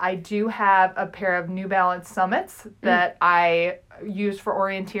 I do have a pair of New Balance Summits that I use for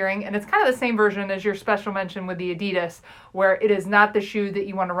orienteering, and it's kind of the same version as your special mention with the Adidas, where it is not the shoe that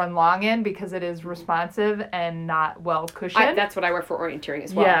you want to run long in because it is responsive and not well cushioned. That's what I wear for orienteering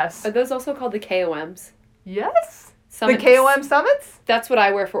as well. Yes. Are those also called the KOMs? Yes. Summits. The KOM Summits? That's what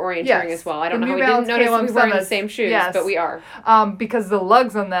I wear for orienteering as well. I don't know how we didn't notice we were wearing the same shoes, but we are. Because the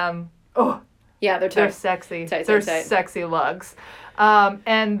lugs on them, yeah, they're tight. They're sexy. Tight. Sexy lugs.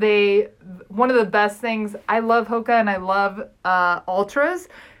 And one of the best things, I love Hoka and I love Ultras.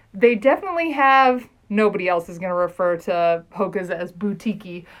 They definitely have, nobody else is going to refer to Hokas as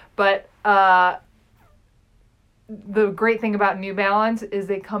boutique-y, but the great thing about New Balance is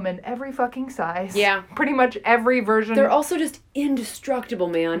they come in every fucking size. Yeah. Pretty much every version. They're also just indestructible,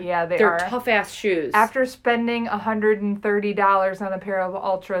 man. Yeah, They're tough-ass shoes. After spending $130 on a pair of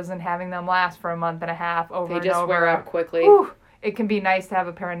Ultras and having them last for a month and a half over and over. They just wear out quickly. Whew, it can be nice to have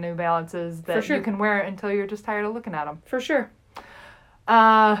a pair of New Balances that you can wear until you're just tired of looking at them. For sure.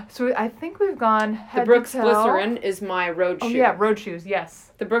 So I think we've gone head The Brooks to toe. Glycerin is my road shoe. Oh yeah, road shoes,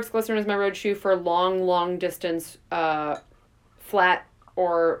 yes. The Brooks Glycerin is my road shoe for long distance, flat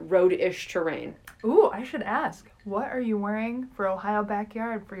or road-ish terrain. Ooh, I should ask. What are you wearing for Ohio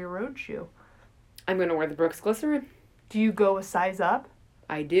Backyard for your road shoe? I'm going to wear the Brooks Glycerin. Do you go a size up?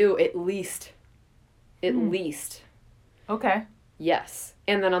 I do, at least. At least. Okay. Yes.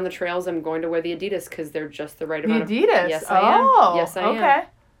 And then on the trails, I'm going to wear the Adidas because they're just the right amount of... The Adidas? Yes, I am. Yes, I am. Okay.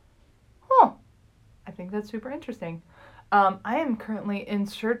 Huh. I think that's super interesting. I am currently in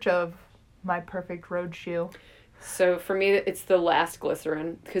search of my perfect road shoe. So for me, it's the last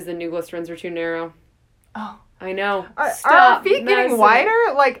Glycerin because the new Glycerins are too narrow. Oh. I know. Are our feet getting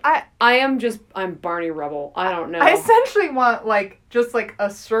wider? Like I'm Barney Rubble. I don't know. I essentially want just a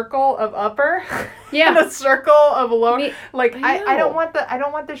circle of upper, yeah, and a circle of lower. I know. I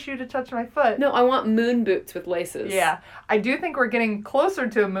don't want the shoe to touch my foot. No, I want moon boots with laces. Yeah, I do think we're getting closer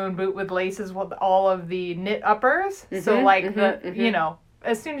to a moon boot with laces with all of the knit uppers. So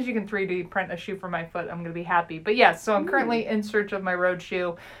as soon as you can 3D print a shoe for my foot, I'm going to be happy. But yes, so I'm currently in search of my road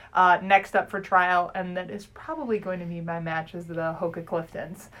shoe. Next up for trial, and that is probably going to be my match, is the Hoka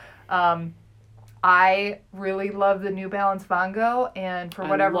Cliftons. I really love the New Balance Vongo, and for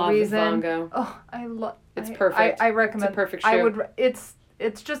whatever reason, it's perfect. I recommend. It's a perfect shoe.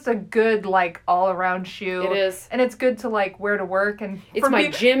 It's just a good all around shoe. It is, and it's good to wear to work, and it's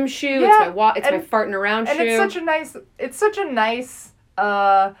my gym shoe. Yeah, it's my farting around shoe. And it's such a nice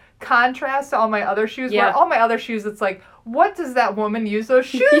contrast to all my other shoes. Yeah. Where all my other shoes, it's what does that woman use those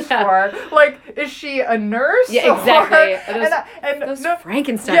shoes for? Is she a nurse? Yeah, exactly. Those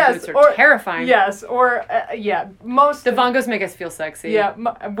Frankenstein boots are terrifying. Yes, most... The Vongos make us feel sexy. Yeah,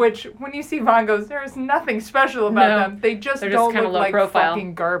 which, when you see Vongos, there's nothing special about them. They're just don't look like profile.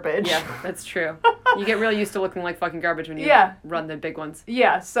 Fucking garbage. Yeah, that's true. You get real used to looking like fucking garbage when you run the big ones.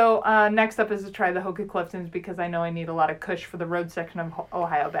 Yeah, so next up is to try the Hoka Cliftons, because I know I need a lot of cush for the road section of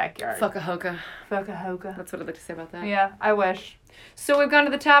Ohio Backyard. Fuck a Hoka. Fuck a Hoka. That's what I'd like to say about that. Yeah. Yeah, I wish. So we've gone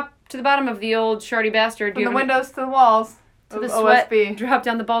to the bottom of the old shardy bastard. From the windows to the walls. To the OSB. sweat, drop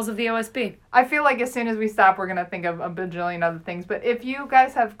down the balls of the OSB. I feel like as soon as we stop, we're going to think of a bajillion other things. But if you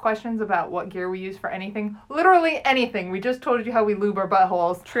guys have questions about what gear we use for anything, literally anything, we just told you how we lube our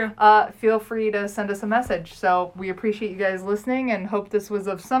buttholes. True. Feel free to send us a message. So we appreciate you guys listening and hope this was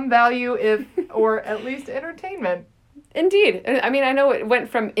of some value, or at least entertainment. Indeed. I mean, I know it went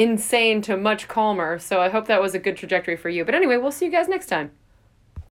from insane to much calmer, so I hope that was a good trajectory for you. But anyway, we'll see you guys next time.